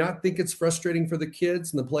 Do you not think it's frustrating for the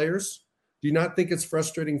kids and the players? Do you not think it's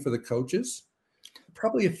frustrating for the coaches? It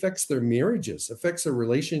probably affects their marriages, affects their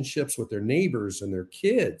relationships with their neighbors and their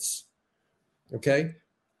kids. Okay.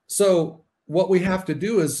 So what we have to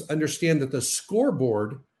do is understand that the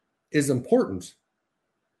scoreboard is important.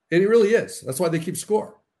 And it really is. That's why they keep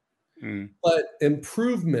score. But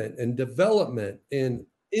improvement and development and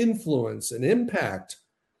influence and impact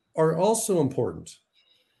are also important.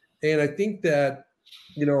 And I think that,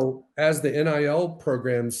 as the NIL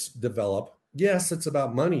programs develop, yes, it's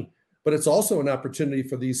about money, but it's also an opportunity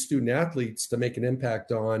for these student athletes to make an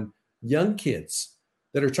impact on young kids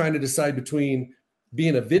that are trying to decide between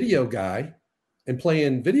being a video guy and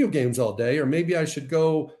playing video games all day, or maybe I should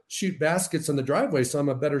go shoot baskets in the driveway so I'm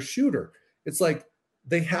a better shooter. It's like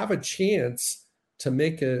they have a chance to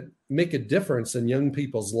make a difference in young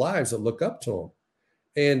people's lives that look up to them.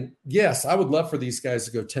 And yes, I would love for these guys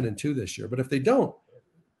to go 10-2 this year, but if they don't,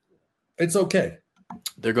 it's okay.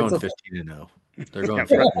 They're going okay. 15-0. They're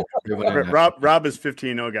going. Rob is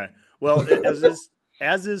 15-0 guy. Well,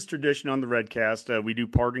 as is tradition on the Redcast, we do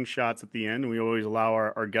parting shots at the end, and we always allow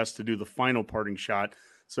our guests to do the final parting shot.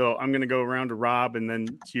 So I'm going to go around to Rob and then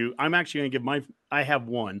to you. I'm actually going to give I have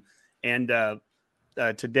one. And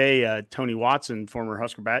today, Tony Watson, former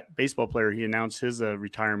Husker baseball player, he announced his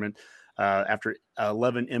retirement after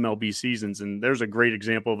 11 MLB seasons. And there's a great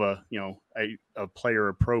example of a player,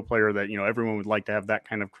 a pro player that, everyone would like to have that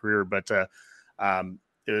kind of career. But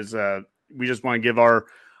we just want to give our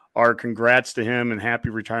congrats to him and happy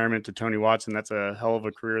retirement to Tony Watson. That's a hell of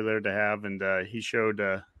a career there to have. And he showed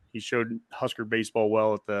Husker baseball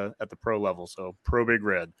well at the pro level. So pro Big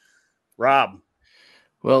Red. Rob.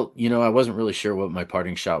 Well, I wasn't really sure what my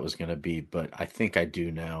parting shot was going to be, but I think I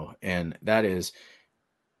do now. And that is,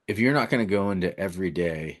 if you're not going to go into every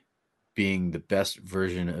day being the best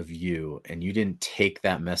version of you, and you didn't take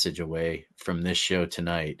that message away from this show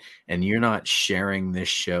tonight, and you're not sharing this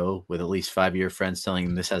show with at least 5 of your friends, telling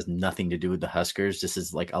them this has nothing to do with the Huskers, this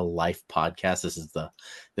is like a life podcast, this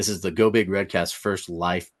is the Go Big Redcast first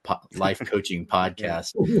life coaching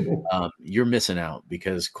podcast, you're missing out.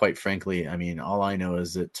 Because quite frankly, all I know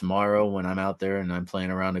is that tomorrow when I'm out there and I'm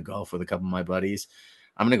playing around a golf with a couple of my buddies,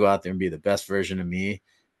 I'm going to go out there and be the best version of me.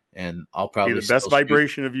 And I'll probably be the best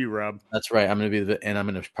vibration of you, Rob. That's right. I'm going to be and I'm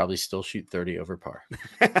going to probably still shoot 30 over par.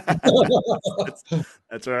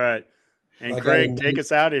 That's all right. And Craig, take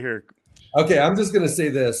us out of here. Okay. I'm just going to say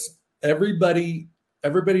this. Everybody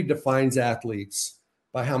defines athletes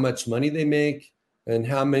by how much money they make and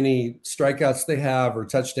how many strikeouts they have or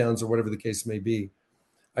touchdowns or whatever the case may be.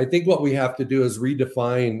 I think what we have to do is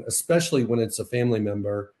redefine, especially when it's a family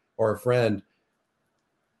member or a friend.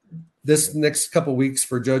 This next couple of weeks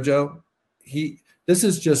for JoJo, this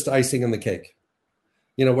is just icing on the cake.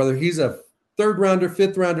 Whether he's a third rounder,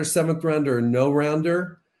 fifth rounder, seventh rounder, or no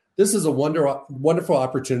rounder, this is a wonderful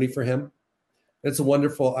opportunity for him. It's a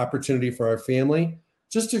wonderful opportunity for our family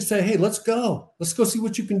just to say, hey, let's go see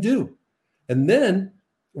what you can do. And then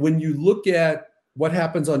when you look at what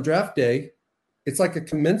happens on draft day, it's like a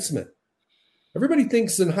commencement. Everybody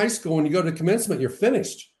thinks in high school, when you go to commencement, you're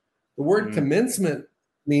finished. The word commencement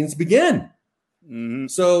means begin. Mm-hmm.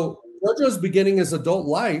 So JoJo's beginning his adult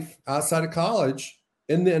life outside of college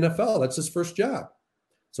in the NFL. That's his first job.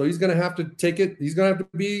 So he's going to have to take it. He's going to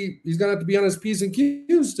have to be on his P's and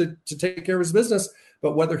Q's to take care of his business.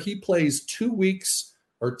 But whether he plays 2 weeks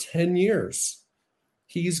or 10 years,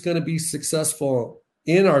 he's going to be successful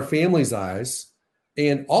in our family's eyes.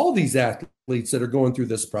 And all these athletes that are going through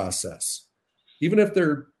this process, even if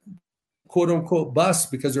they're quote unquote busts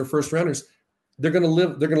because they're first rounders, they're going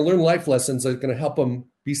to learn life lessons that are going to help them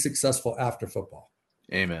be successful after football.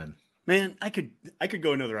 Amen. Man, I could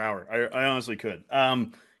go another hour. I honestly could.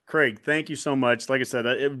 Craig, thank you so much. Like I said,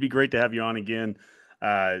 it would be great to have you on again.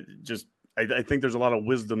 I think there's a lot of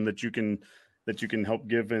wisdom that you can help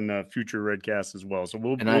give in future Redcasts as well. So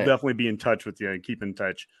we'll definitely be in touch with you and keep in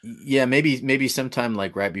touch. Yeah, maybe sometime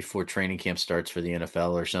like right before training camp starts for the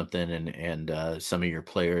NFL or something, and some of your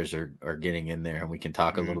players are getting in there, and we can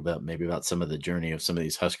talk a little bit maybe about some of the journey of some of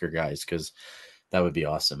these Husker guys, because that would be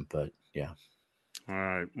awesome. But yeah. All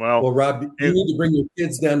right. Well, Rob, you need to bring your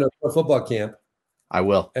kids down to a football camp. I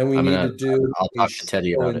will. And I'll talk to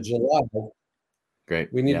Teddy about it. July.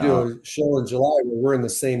 Great. We need to do a show in July where we're in the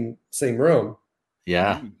same room.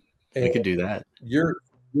 Yeah, we could do that. You're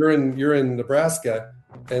in Nebraska,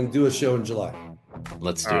 and do a show in July.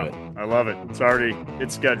 Let's do it. I love it.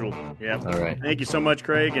 It's scheduled. Yeah. All right. Thank you so much,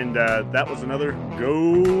 Craig. And that was another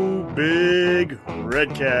Go Big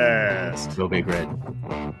Redcast. Go Big Red.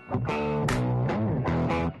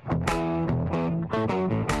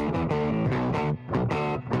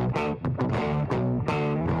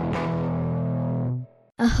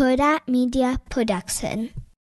 A Huda Media Production.